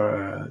ago,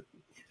 or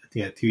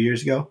 2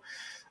 years ago.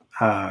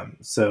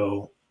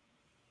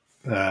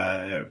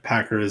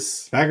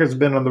 Packers have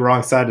been on the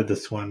wrong side of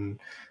this one.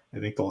 I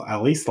think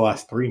at least the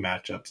last 3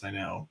 matchups. I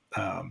know.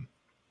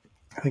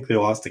 I think they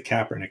lost to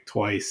Kaepernick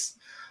twice.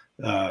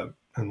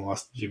 And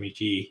lost to Jimmy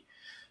G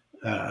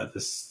in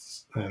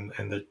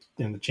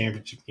the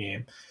championship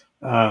game.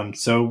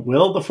 So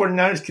will the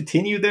 49ers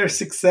continue their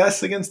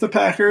success against the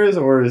Packers,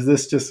 or is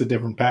this just a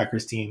different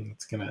Packers team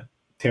that's going to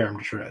tear them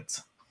to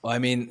shreds? Well, I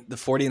mean, the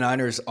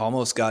 49ers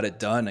almost got it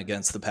done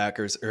against the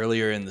Packers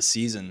earlier in the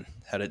season,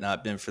 had it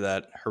not been for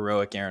that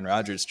heroic Aaron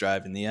Rodgers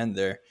drive in the end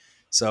there.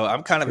 So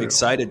I'm kind of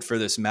excited for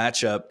this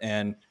matchup,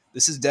 and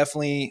this is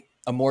definitely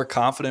a more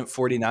confident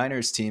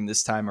 49ers team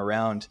this time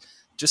around.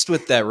 Just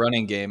with that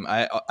running game,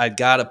 I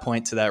got to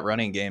point to that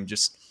running game.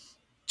 Just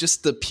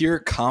the pure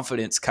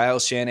confidence Kyle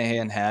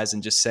Shanahan has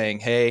in just saying,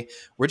 hey,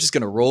 we're just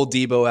going to roll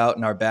Debo out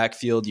in our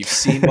backfield. You've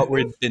seen what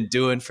we've been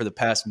doing for the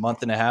past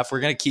month and a half. We're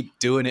going to keep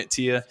doing it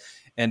to you.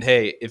 And,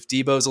 hey, if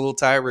Debo's a little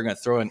tired, we're going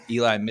to throw in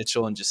Eli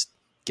Mitchell and just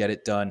get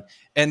it done.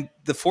 And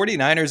the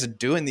 49ers are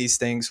doing these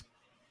things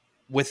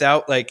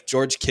without, like,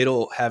 George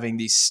Kittle having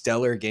these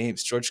stellar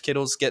games. George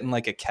Kittle's getting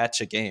like a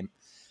catch a game.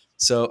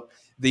 So –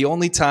 the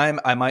only time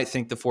I might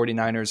think the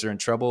 49ers are in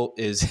trouble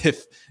is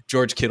if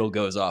George Kittle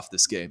goes off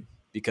this game,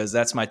 because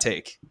that's my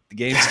take. The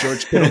games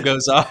George Kittle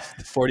goes off,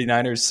 the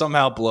 49ers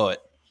somehow blow it.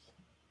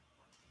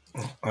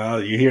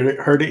 Well, you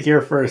heard it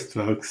here first,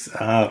 folks.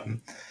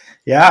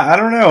 Yeah, I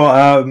don't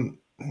know.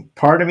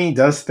 Part of me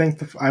does think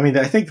I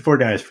think the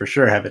 49ers for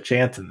sure have a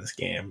chance in this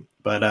game,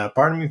 but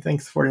part of me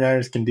thinks the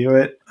 49ers can do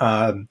it.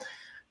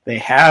 They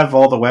have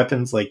all the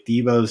weapons. Like,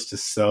 Debo's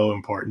just so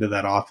important to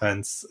that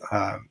offense.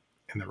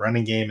 In the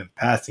running game and the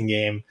passing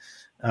game.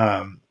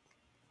 Brandon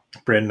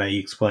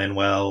Ayuk's playing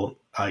well.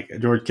 Like,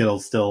 George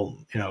Kittle's still,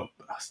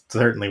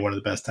 certainly one of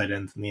the best tight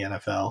ends in the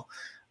NFL.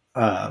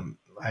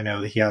 I know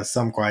that he has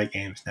some quiet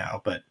games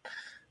now, but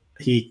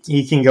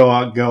he can go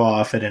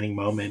off at any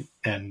moment.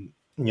 And,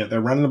 they're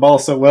running the ball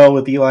so well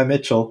with Eli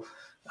Mitchell.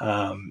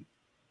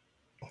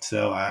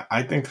 So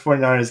I think the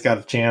 49ers got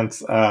a chance.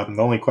 The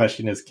only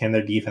question is, can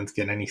their defense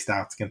get any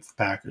stops against the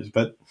Packers?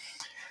 But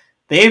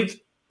they've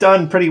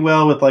done pretty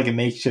well with like a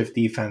makeshift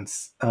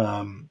defense.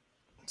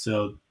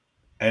 So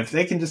if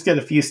they can just get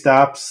a few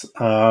stops,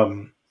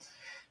 thing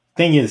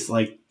is,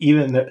 like,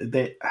 even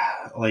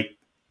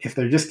if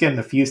they're just getting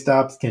a few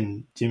stops,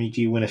 can Jimmy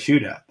G win a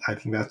shootout? I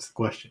think that's the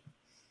question.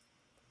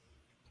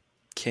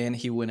 Can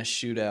he win a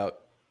shootout?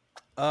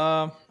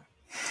 Yeah,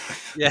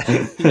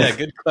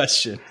 good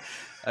question.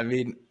 I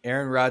mean,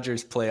 Aaron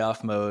Rodgers'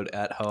 playoff mode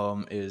at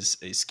home is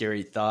a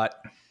scary thought.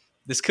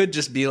 This could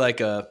just be like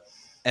a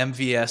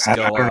MVS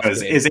go off.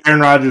 Is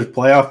Aaron Rodgers'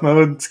 playoff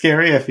mode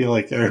scary? I feel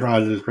like Aaron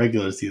Rodgers'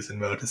 regular season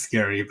mode is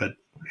scary, but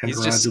Aaron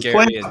Rodgers'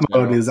 playoff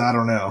mode is, I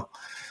don't know.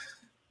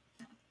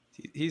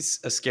 He's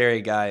a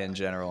scary guy in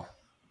general.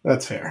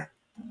 That's fair.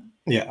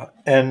 Yeah,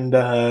 and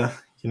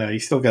you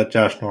still got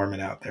Josh Norman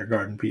out there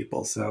guarding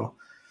people, so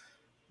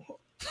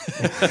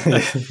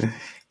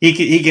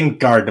he can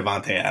guard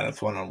Devontae Adams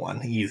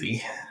 1-on-1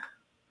 easy.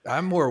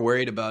 I'm more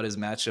worried about his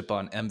matchup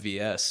on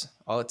MVS.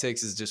 All it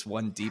takes is just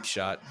one deep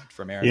shot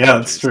from Aaron. Yeah,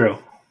 Rodgers. That's true.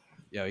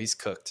 Yeah, he's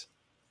cooked.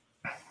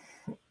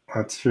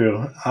 That's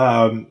true.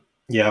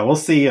 Yeah, we'll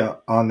see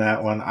on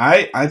that one.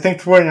 I think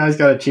the 49ers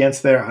got a chance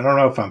there. I don't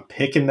know if I'm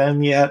picking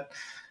them yet.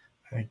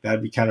 I think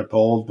that'd be kind of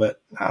bold,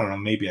 but I don't know.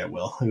 Maybe I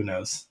will. Who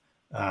knows?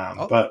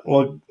 Oh, But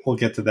we'll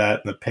get to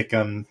that in the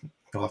pick'em.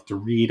 You'll have to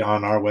read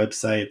on our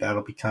website.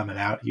 That'll be coming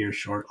out here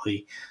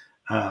shortly.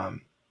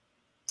 Um,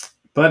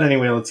 but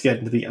anyway, let's get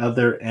into the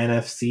other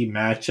NFC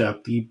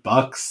matchup. The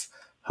Bucks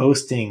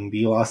hosting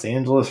the Los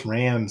Angeles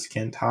Rams.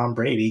 Can Tom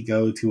Brady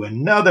go to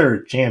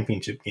another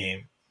championship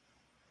game?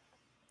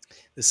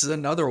 this is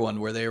another one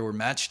where they were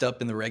matched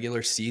up in the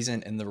regular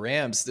season, and the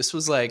Rams, this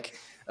was like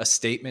a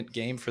statement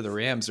game for the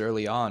Rams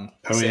early on,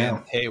 Oh saying,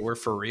 yeah, "Hey, we're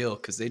for real,"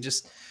 because they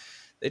just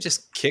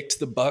kicked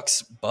the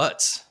Bucks'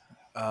 butts.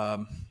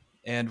 Um,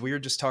 and we were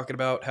just talking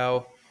about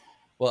how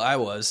I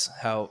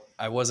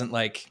wasn't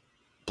like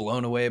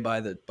blown away by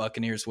the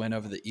Buccaneers win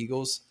over the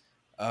Eagles.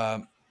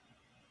 Um,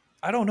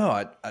 I don't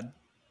know.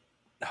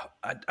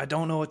 I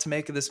don't know what to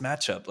make of this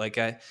matchup. Like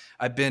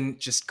I've been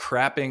just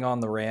crapping on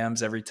the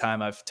Rams every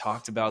time I've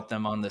talked about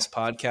them on this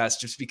podcast,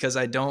 just because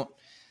I don't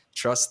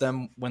trust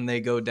them when they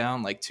go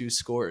down like 2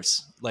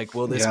 scores. Like,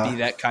 will this be yeah,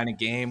 that kind of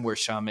game where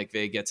Sean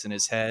McVay gets in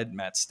his head,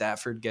 Matt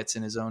Stafford gets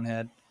in his own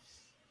head?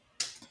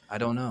 I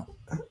don't know.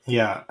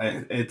 yeah.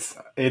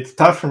 It's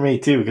tough for me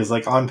too because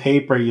like on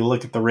paper, you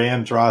look at the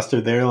Rams roster,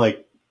 they're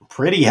like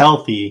pretty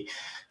healthy.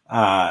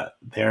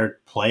 They're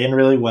playing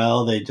really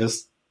well. They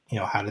just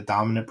had a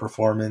dominant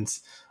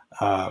performance.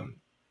 Um,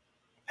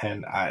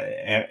 and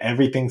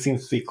everything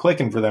seems to be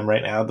clicking for them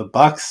right now. The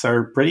Bucks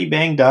are pretty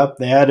banged up.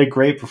 They had a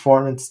great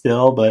performance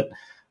still, but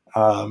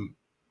um,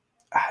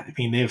 I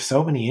mean they have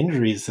so many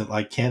injuries that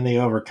like can they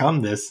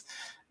overcome this?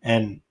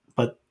 And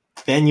but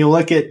then you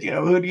look at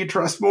who do you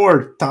trust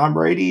more, Tom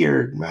Brady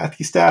or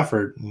Matthew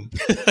Stafford? And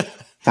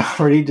Tom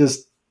Brady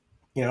just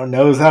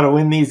knows how to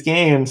win these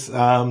games,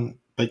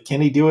 but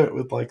can he do it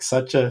with like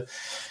such a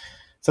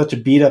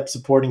beat up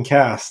supporting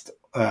cast?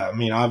 I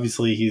mean,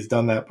 obviously he's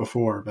done that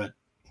before, but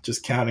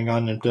just counting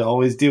on him to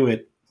always do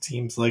it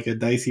seems like a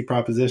dicey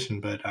proposition.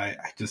 But I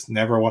just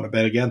never want to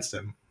bet against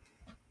him.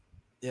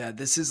 Yeah,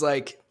 this is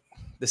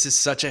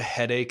such a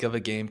headache of a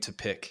game to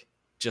pick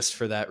just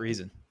for that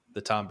reason,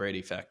 the Tom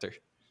Brady factor.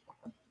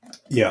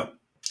 Yeah,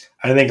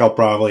 I think I'll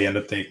probably end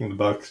up taking the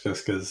Bucks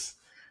just because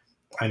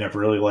I never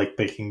really liked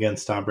picking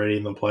against Tom Brady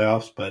in the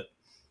playoffs. But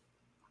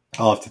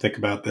I'll have to think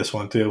about this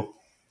one too.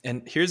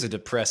 And here's a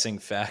depressing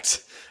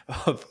fact.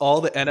 Of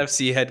all the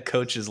NFC head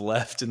coaches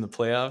left in the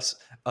playoffs,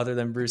 other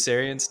than Bruce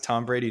Arians,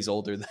 Tom Brady's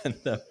older than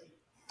them.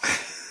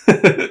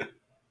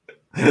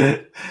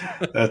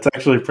 That's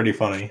actually pretty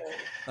funny.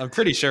 I'm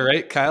pretty sure,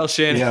 right? Kyle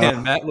Shanahan, Yeah,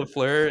 Matt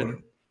LaFleur,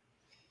 and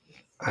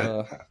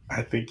I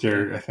I think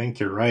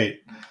you're right.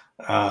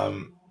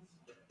 Um,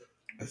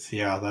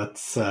 yeah,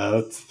 that's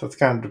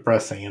kind of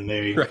depressing, and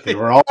they right.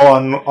 were all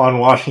on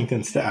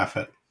Washington staff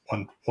at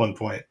one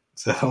point.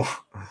 So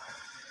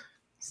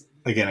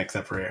again,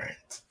 except for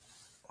Arians.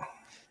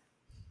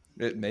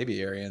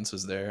 Maybe Arians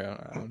was there.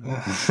 I don't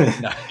know.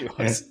 No, he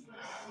was.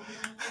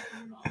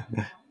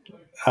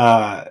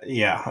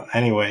 Yeah.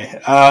 Anyway,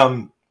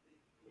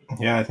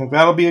 yeah, I think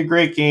that'll be a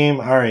great game.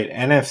 All right,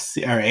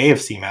 NFC or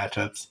AFC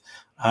matchups.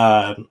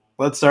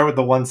 Let's start with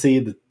the 1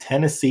 seed, the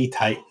Tennessee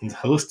Titans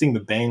hosting the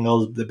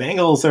Bengals. The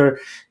Bengals are,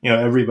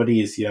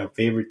 everybody's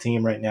favorite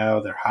team right now.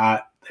 They're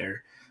hot.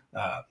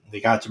 They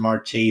got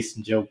Jamar Chase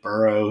and Joe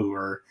Burrow, who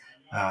are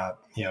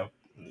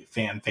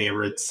fan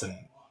favorites and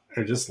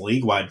are just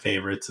league wide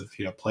favorites of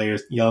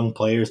young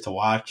players to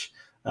watch.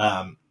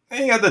 And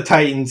you got the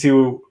Titans,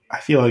 who I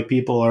feel like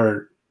people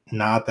are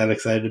not that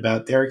excited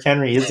about. Derrick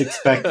Henry is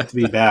expected to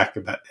be back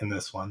in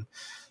this one,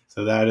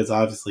 so that is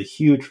obviously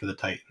huge for the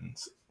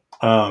Titans.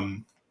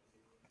 Um,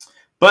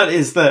 but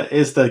is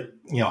the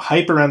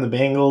hype around the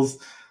Bengals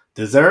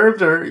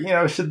deserved,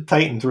 or should the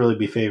Titans really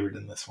be favored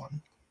in this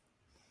one?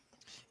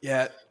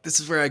 Yeah, this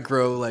is where I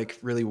grow like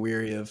really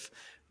weary of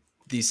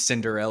these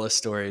Cinderella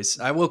stories.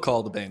 I will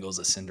call the Bengals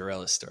a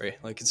Cinderella story.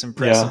 Like, it's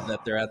impressive Yeah,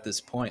 that they're at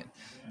this point.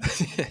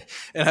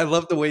 And I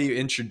love the way you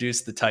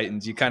introduce the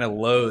Titans. You kind of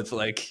loathe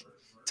like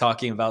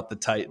talking about the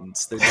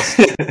Titans. They're just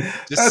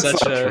that's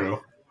such not a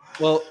true.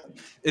 well,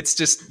 it's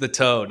just the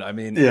tone. I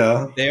mean,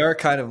 Yeah, they are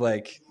kind of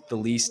like the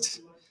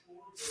least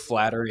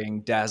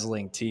flattering,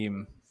 dazzling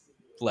team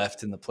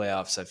left in the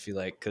playoffs, I feel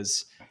like,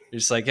 because you're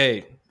just like,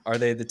 hey, are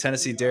they the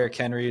Tennessee Derrick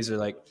Henrys, or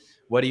like,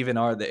 what even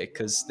are they?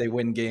 Because they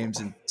win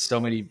games in so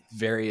many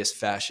various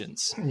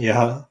fashions.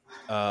 yeah.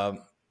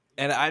 Um,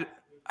 and I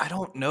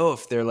don't know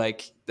if they're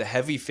like the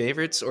heavy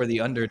favorites or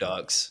the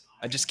underdogs.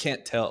 I just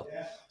can't tell.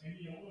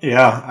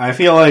 Yeah, I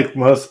feel like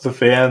most of the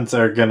fans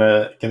are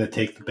gonna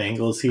take the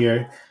Bengals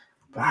here,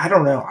 but I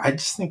don't know. I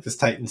just think this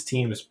Titans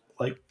team is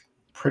like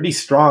pretty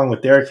strong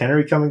with Derrick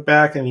Henry coming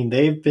back. I mean,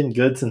 they've been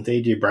good since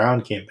AJ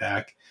Brown came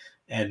back,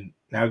 and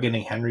now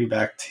getting Henry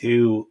back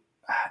too.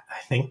 I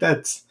think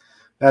that's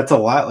a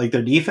lot. Like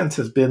their defense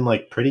has been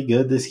like pretty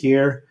good this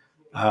year,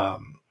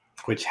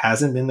 which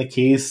hasn't been the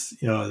case,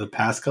 the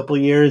past couple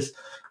of years.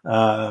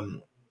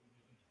 Um,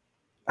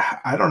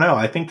 I don't know.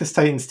 I think this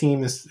Titans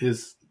team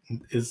is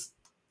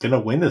gonna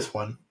win this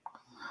one.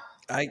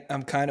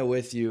 I'm kind of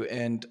with you,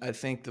 and I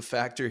think the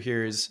factor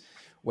here is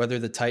whether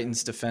the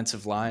Titans'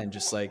 defensive line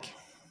just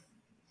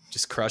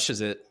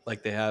crushes it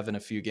like they have in a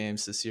few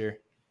games this year.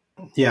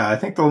 Yeah, I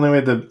think the only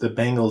way the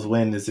Bengals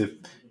win is if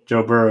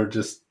Joe Burrow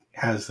just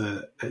has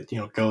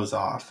goes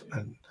off,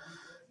 and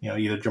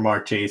either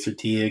Jamar Chase or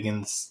T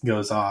Higgins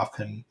goes off,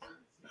 and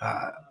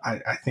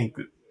I think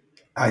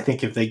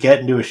if they get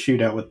into a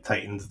shootout with the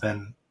Titans,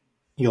 then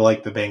you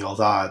like the Bengals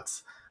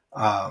odds.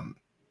 Um,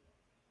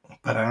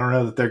 but I don't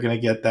know that they're going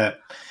to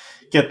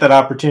get that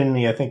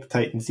opportunity. I think the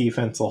Titans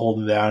defense will hold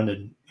them down,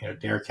 and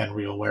Derrick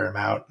Henry will wear him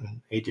out,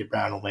 and AJ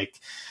Brown will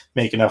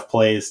make enough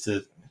plays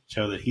to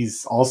show that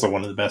he's also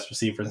one of the best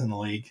receivers in the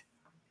league.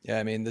 Yeah,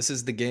 I mean, this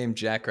is the game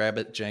Jack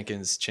Rabbit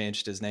Jenkins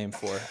changed his name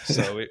for.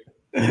 So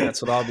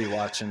that's what I'll be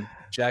watching.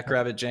 Jack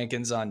Rabbit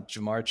Jenkins on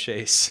Jamar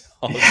Chase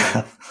all the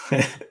time.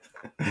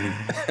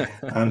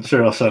 I'm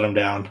sure I'll shut him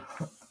down.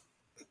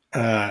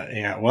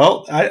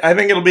 Well, I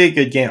think it'll be a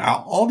good game.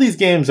 All these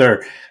games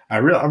are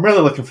I'm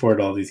really looking forward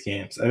to all these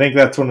games. I think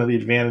that's one of the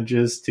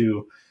advantages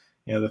to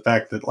the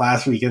fact that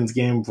last weekend's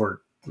games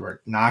were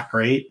not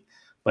great,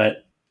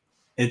 but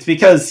it's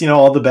because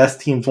all the best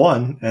teams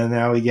won, and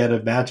now we get a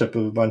matchup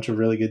of a bunch of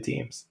really good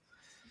teams.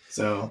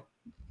 So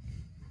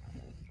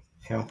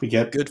we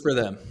get good for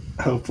them.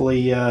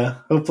 Hopefully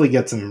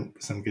get some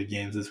good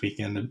games this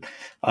weekend. And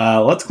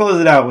let's close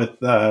it out with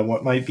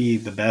what might be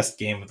the best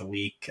game of the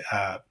week.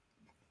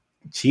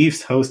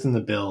 Chiefs hosting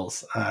the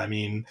Bills. I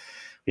mean,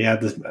 we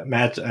had this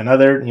match,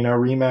 another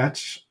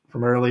rematch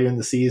from earlier in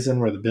the season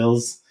where the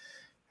Bills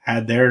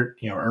had their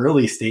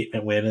early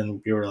statement win,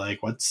 and we were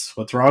like, what's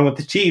wrong with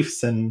the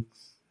Chiefs? And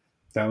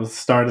that was the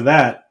start of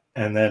that.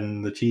 And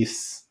then the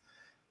Chiefs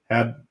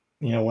had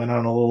went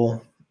on a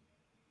little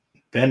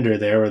bender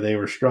there where they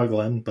were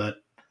struggling,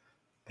 but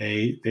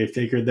they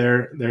figured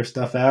their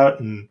stuff out,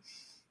 and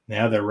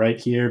now they're right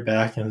here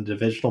back in the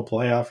divisional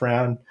playoff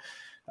round.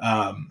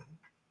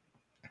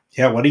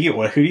 Who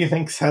do you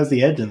think has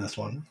the edge in this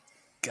one?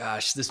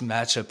 Gosh, this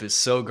matchup is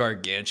so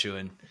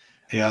gargantuan.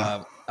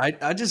 Yeah.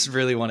 I just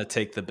really want to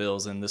take the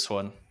Bills in this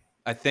one.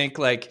 I think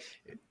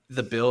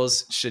the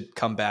Bills should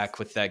come back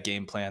with that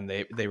game plan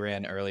they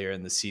ran earlier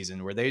in the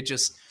season where they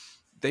just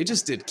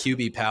did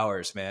QB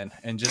powers, man,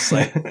 and just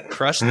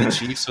crushed the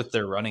Chiefs with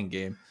their running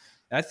game.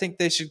 And I think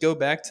they should go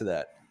back to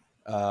that.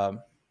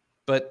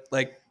 But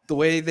the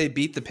way they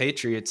beat the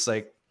Patriots,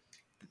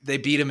 they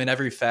beat them in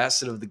every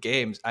facet of the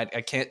game. I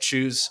can't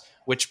choose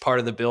which part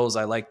of the Bills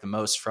I like the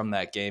most from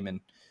that game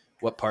and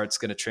what part's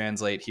going to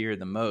translate here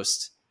the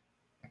most.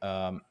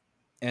 And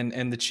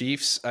the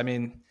Chiefs, I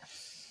mean,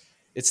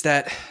 it's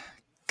that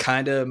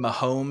kind of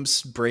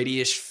Mahomes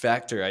Brady-ish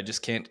factor. I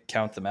just can't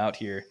count them out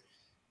here,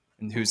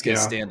 and who's going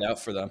to stand out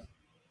for them.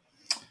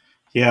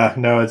 Yeah,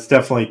 no, it's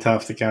definitely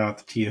tough to count out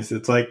the Chiefs.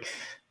 It's like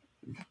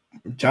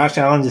Josh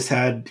Allen just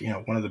had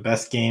one of the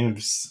best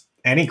games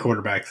any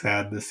quarterback's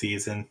had this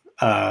season.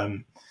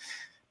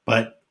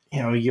 But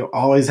you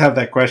always have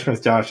that question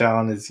with Josh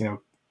Allen is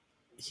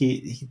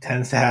he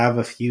tends to have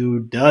a few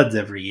duds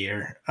every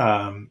year.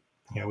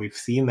 We've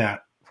seen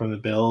that from the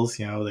Bills.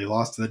 They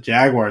lost to the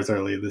Jaguars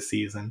earlier this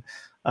season.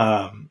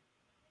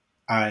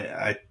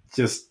 I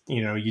just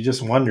you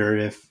just wonder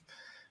if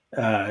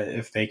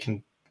they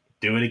can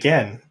do it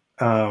again.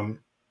 And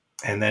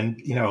then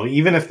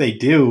even if they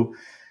do,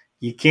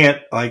 you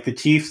can't the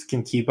Chiefs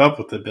can keep up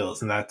with the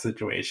Bills in that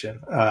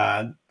situation.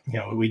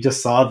 We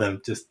just saw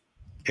them just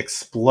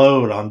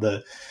explode on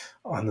the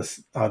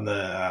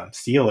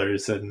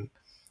Steelers, and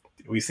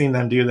we've seen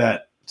them do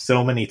that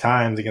so many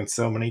times against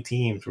so many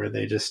teams where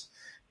they just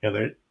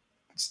they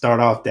start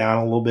off down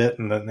a little bit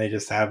and then they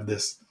just have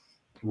this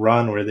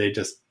run where they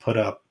just put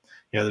up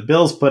the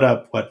Bills put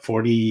up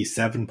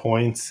 47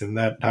 points in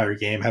that entire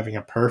game, having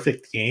a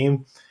perfect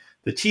game.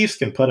 The Chiefs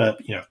can put up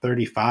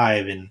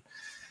 35 in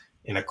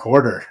a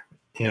quarter.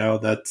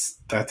 That's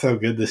how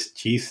good this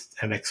Chiefs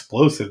and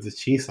explosive the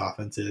Chiefs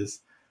offense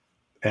is.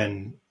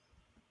 And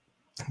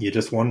you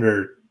just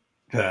wonder,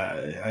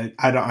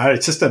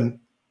 it's just a,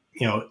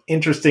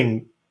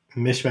 interesting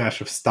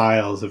mishmash of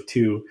styles of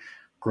two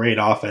great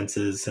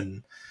offenses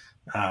and,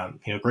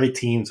 great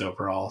teams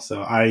overall.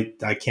 So I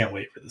can't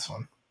wait for this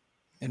one.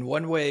 And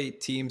one way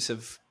teams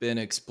have been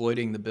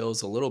exploiting the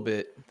Bills a little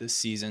bit this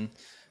season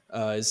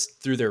is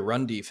through their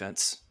run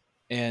defense.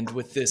 And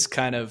with this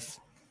kind of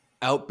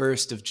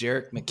outburst of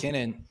Jerick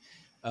McKinnon,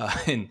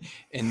 and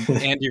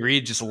Andy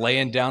Reid just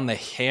laying down the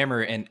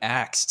hammer and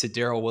axe to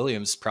Darrell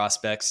Williams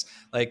prospects.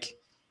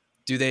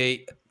 Do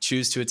they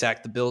choose to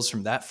attack the Bills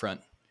from that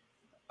front?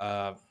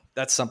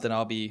 That's something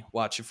I'll be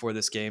watching for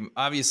this game.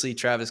 Obviously,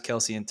 Travis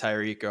Kelce and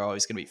Tyreek are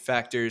always going to be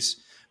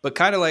factors, but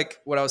kind of like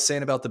what I was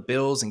saying about the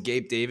Bills and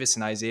Gabe Davis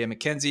and Isaiah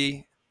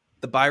McKenzie,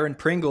 the Byron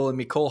Pringle and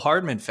Mecole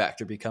Hardman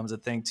factor becomes a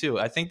thing too.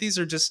 I think these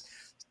are just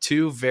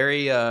two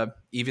very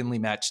evenly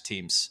matched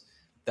teams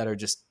that are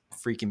just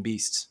freaking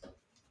beasts.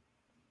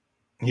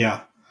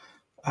 Yeah,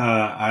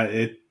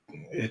 it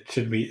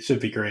should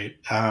be great.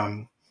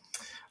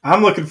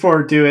 I'm looking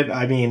forward to it.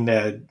 I mean,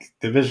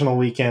 divisional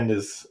weekend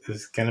is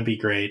going to be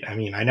great. I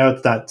mean, I know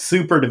it's not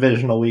super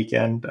divisional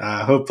weekend.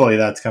 Hopefully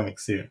that's coming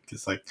soon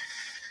because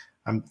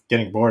I'm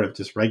getting bored of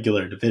just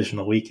regular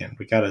divisional weekend.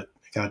 We gotta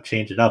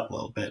change it up a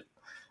little bit.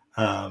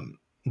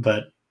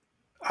 But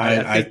I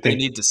think they think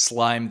need to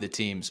slime the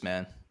teams,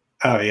 man.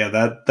 oh yeah,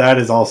 that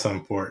is also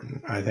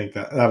important. I think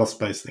that'll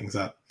spice things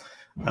up.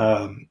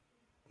 Um,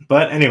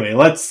 but anyway,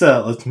 let's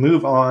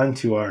move on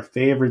to our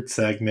favorite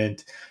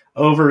segment,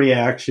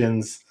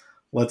 overreactions.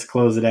 Let's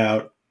close it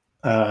out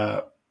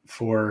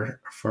for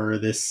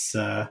this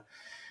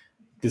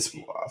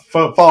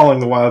following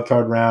the wild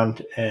card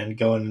round and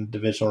going into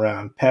divisional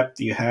round. Pep,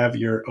 do you have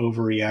your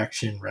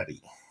overreaction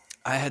ready?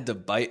 I had to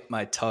bite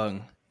my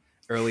tongue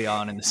early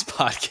on in this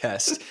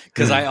podcast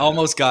because I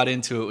almost got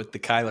into it with the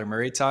Kyler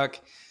Murray talk.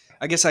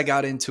 I guess I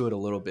got into it a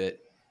little bit,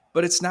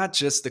 but it's not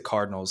just the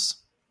Cardinals.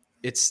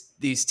 It's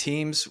these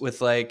teams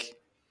with like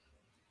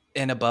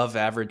an above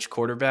average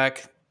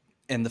quarterback,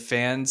 and the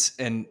fans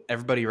and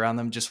everybody around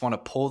them just want to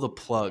pull the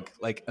plug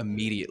like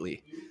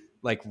immediately,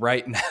 like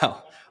right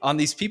now on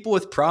these people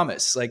with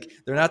promise. Like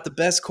they're not the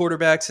best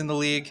quarterbacks in the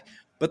league,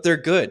 but they're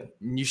good.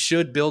 And you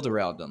should build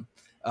around them.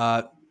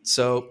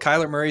 So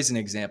Kyler Murray's an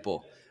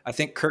example. I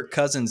think Kirk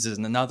Cousins is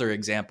another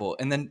example.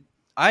 And then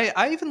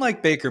I even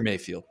like Baker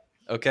Mayfield.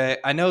 Okay.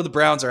 I know the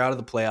Browns are out of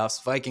the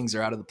playoffs. Vikings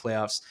are out of the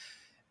playoffs.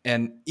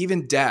 And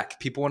even Dak,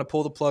 people want to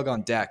pull the plug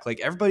on Dak. Like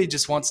everybody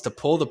just wants to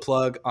pull the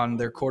plug on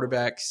their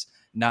quarterbacks,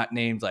 not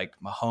named like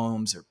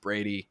Mahomes or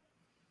Brady.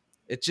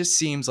 It just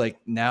seems like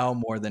now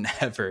more than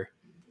ever,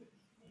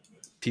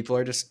 people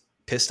are just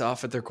pissed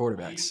off at their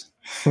quarterbacks.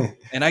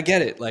 And I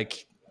get it.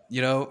 Like,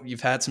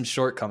 you've had some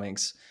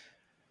shortcomings,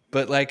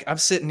 but like I'm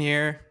sitting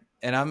here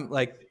and I'm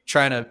like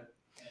trying to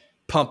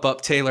pump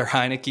up Taylor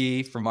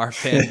Heineke from our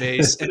fan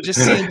base and just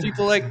seeing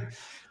people like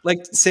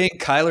saying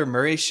Kyler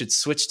Murray should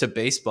switch to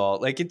baseball.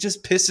 Like it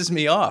just pisses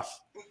me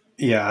off.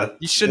 Yeah.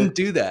 You shouldn't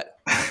do that.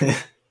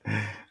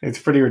 It's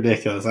pretty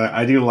ridiculous.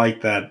 I do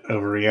like that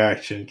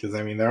overreaction because,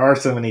 I mean, there are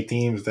so many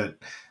teams that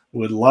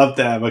would love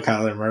to have a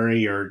Kyler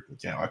Murray or,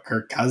 a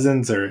Kirk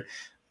Cousins or,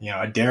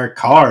 a Derek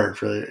Carr.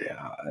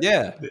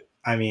 Yeah.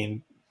 I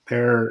mean,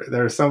 there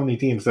are so many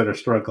teams that are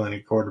struggling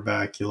at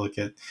quarterback. You look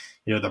at,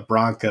 the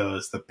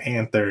Broncos, the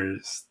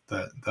Panthers,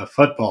 the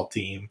football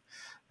team.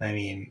 I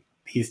mean,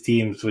 these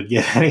teams would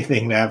give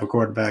anything to have a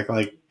quarterback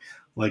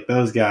like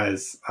those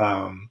guys.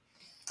 You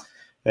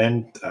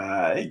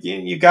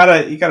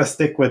gotta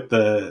stick with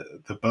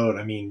the boat.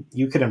 I mean,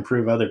 you could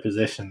improve other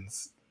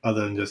positions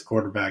other than just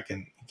quarterback, and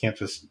you can't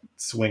just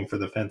swing for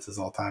the fences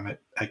all the time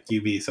at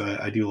QB. So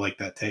I do like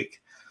that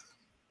take.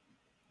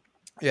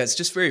 Yeah, it's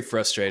just very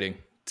frustrating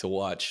to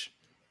watch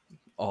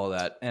all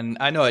that. And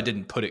I know I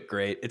didn't put it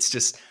great. It's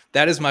just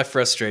that is my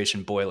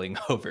frustration boiling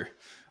over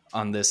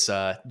on this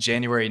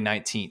January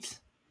 19th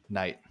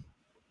night,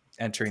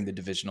 entering the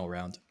divisional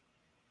round.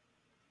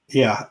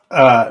 Yeah,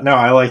 no,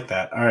 I like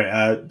that. All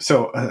right,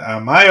 so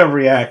my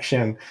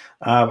overreaction,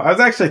 I was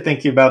actually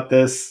thinking about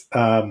this,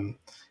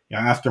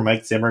 after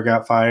Mike Zimmer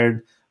got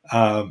fired,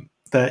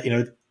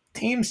 that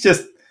teams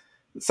just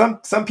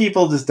some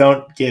people just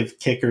don't give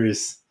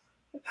kickers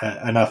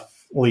enough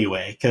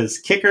leeway because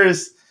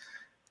kickers,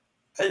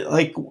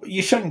 like,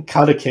 you shouldn't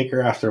cut a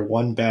kicker after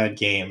one bad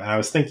game. And I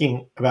was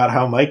thinking about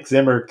how Mike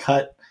Zimmer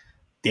cut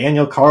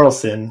Daniel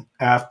Carlson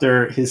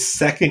after his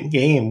second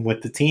game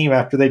with the team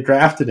after they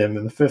drafted him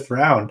in the 5th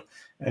round.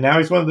 And now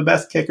he's one of the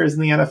best kickers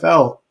in the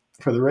NFL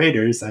for the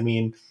Raiders. I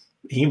mean,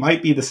 he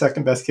might be the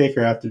second best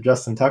kicker after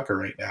Justin Tucker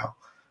right now.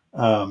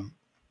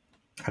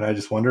 And I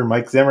just wonder,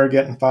 Mike Zimmer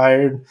getting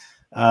fired,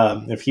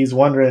 if he's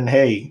wondering,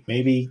 hey,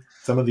 maybe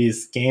some of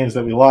these games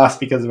that we lost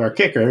because of our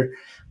kicker,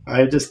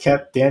 I just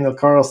kept Daniel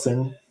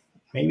Carlson,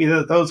 maybe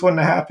those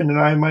wouldn't have happened and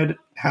I might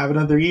have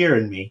another year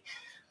in me.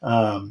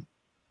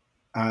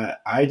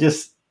 I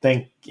just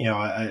think, he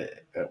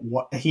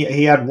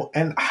had,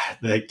 and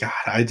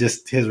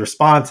his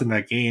response in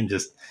that game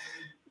just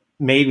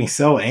made me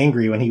so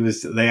angry when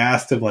they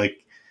asked him,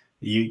 like,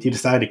 you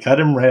decided to cut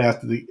him right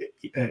after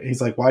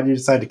he's like, why did you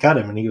decide to cut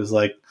him? And he was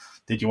like,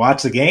 did you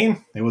watch the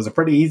game? It was a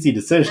pretty easy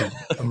decision.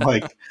 I'm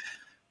like,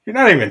 you're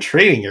not even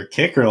treating your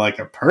kicker like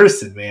a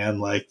person, man.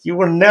 Like, you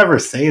would never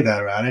say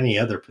that about any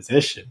other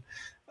position.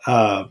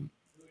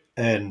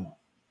 And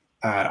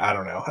I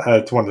don't know.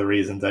 It's one of the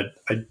reasons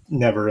I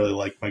never really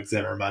liked Mike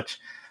Zimmer much.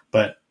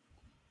 But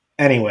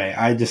anyway,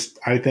 I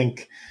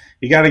think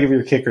you got to give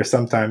your kicker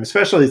some time,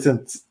 especially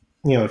since,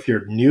 if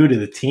you're new to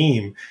the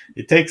team,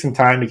 it takes some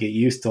time to get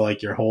used to,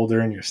 like, your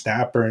holder and your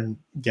snapper and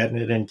getting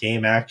it in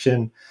game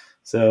action.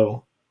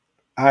 So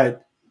I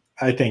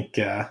think,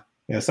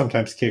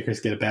 sometimes kickers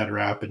get a bad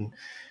rap, and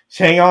just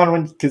hang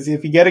on because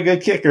if you get a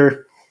good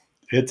kicker,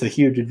 it's a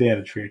huge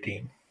advantage for your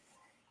team.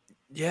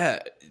 Yeah,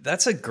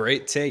 that's a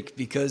great take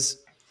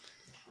because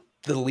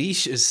the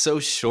leash is so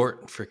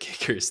short for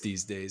kickers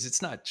these days.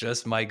 It's not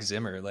just Mike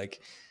Zimmer. Like,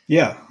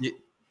 yeah,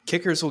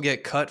 kickers will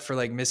get cut for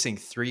like missing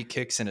 3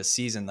 kicks in a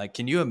season. Like,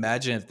 can you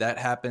imagine if that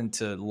happened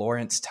to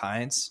Lawrence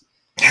Tynes,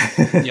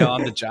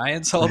 on the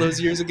Giants all those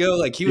years ago?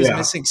 Like, he was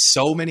missing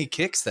so many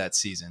kicks that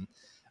season.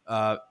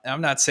 I'm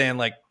not saying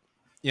like,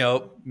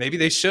 maybe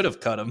they should have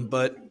cut him,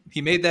 but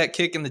he made that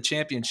kick in the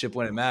championship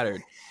when it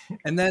mattered.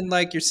 And then,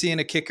 like, you're seeing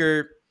a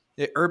kicker,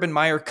 Urban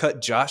Meyer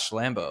cut Josh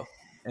Lambo.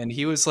 and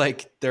he was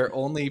like their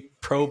only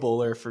Pro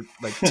Bowler for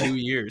like 2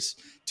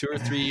 or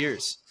 3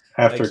 years.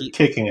 After Like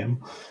kicking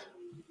him.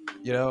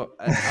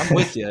 I'm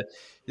with you.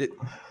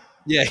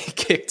 Yeah, he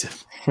kicked him.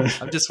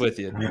 I'm just with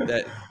you.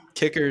 That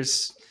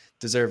kickers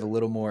deserve a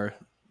little more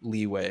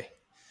leeway.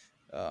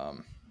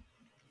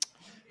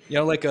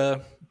 Like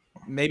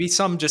maybe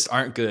some just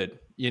aren't good.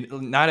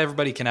 Not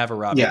everybody can have a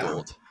Robbie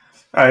Gould.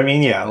 I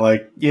mean,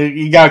 like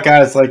you got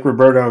guys like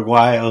Roberto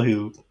Aguayo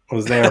who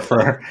was there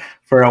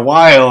for a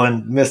while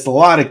and missed a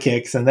lot of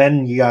kicks, and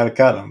then you got to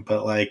cut him.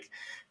 But like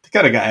to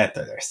cut a guy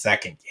after their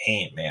second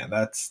game, man,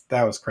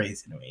 that was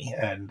crazy to me.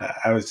 And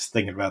I was just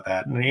thinking about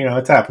that, and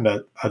it's happened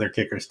to other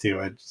kickers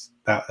too.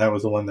 That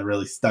was the one that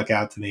really stuck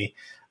out to me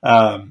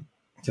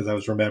because I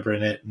was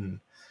remembering it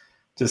and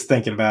just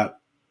thinking about.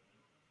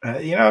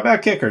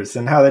 About kickers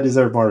and how they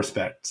deserve more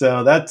respect.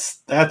 So that's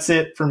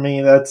it for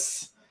me.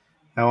 That's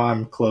how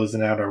I'm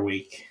closing out our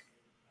week.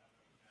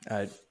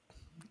 I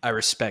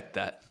respect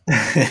that.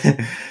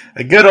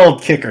 A good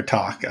old kicker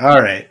talk.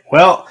 All right.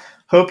 Well,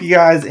 hope you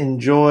guys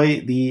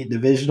enjoy the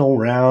divisional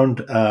round.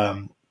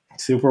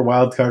 Super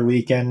wildcard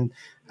weekend.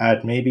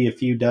 Had maybe a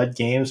few dud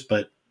games,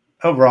 but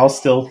overall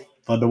still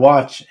fun to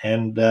watch.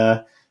 And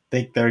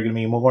think there are going to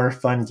be more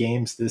fun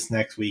games this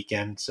next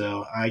weekend.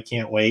 So I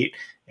can't wait.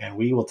 And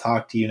we will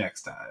talk to you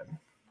next time.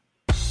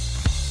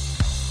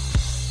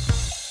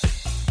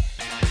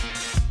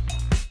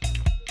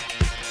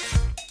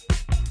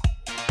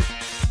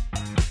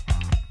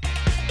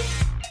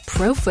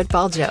 Pro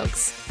Football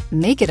Jokes.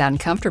 Make it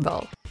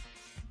uncomfortable.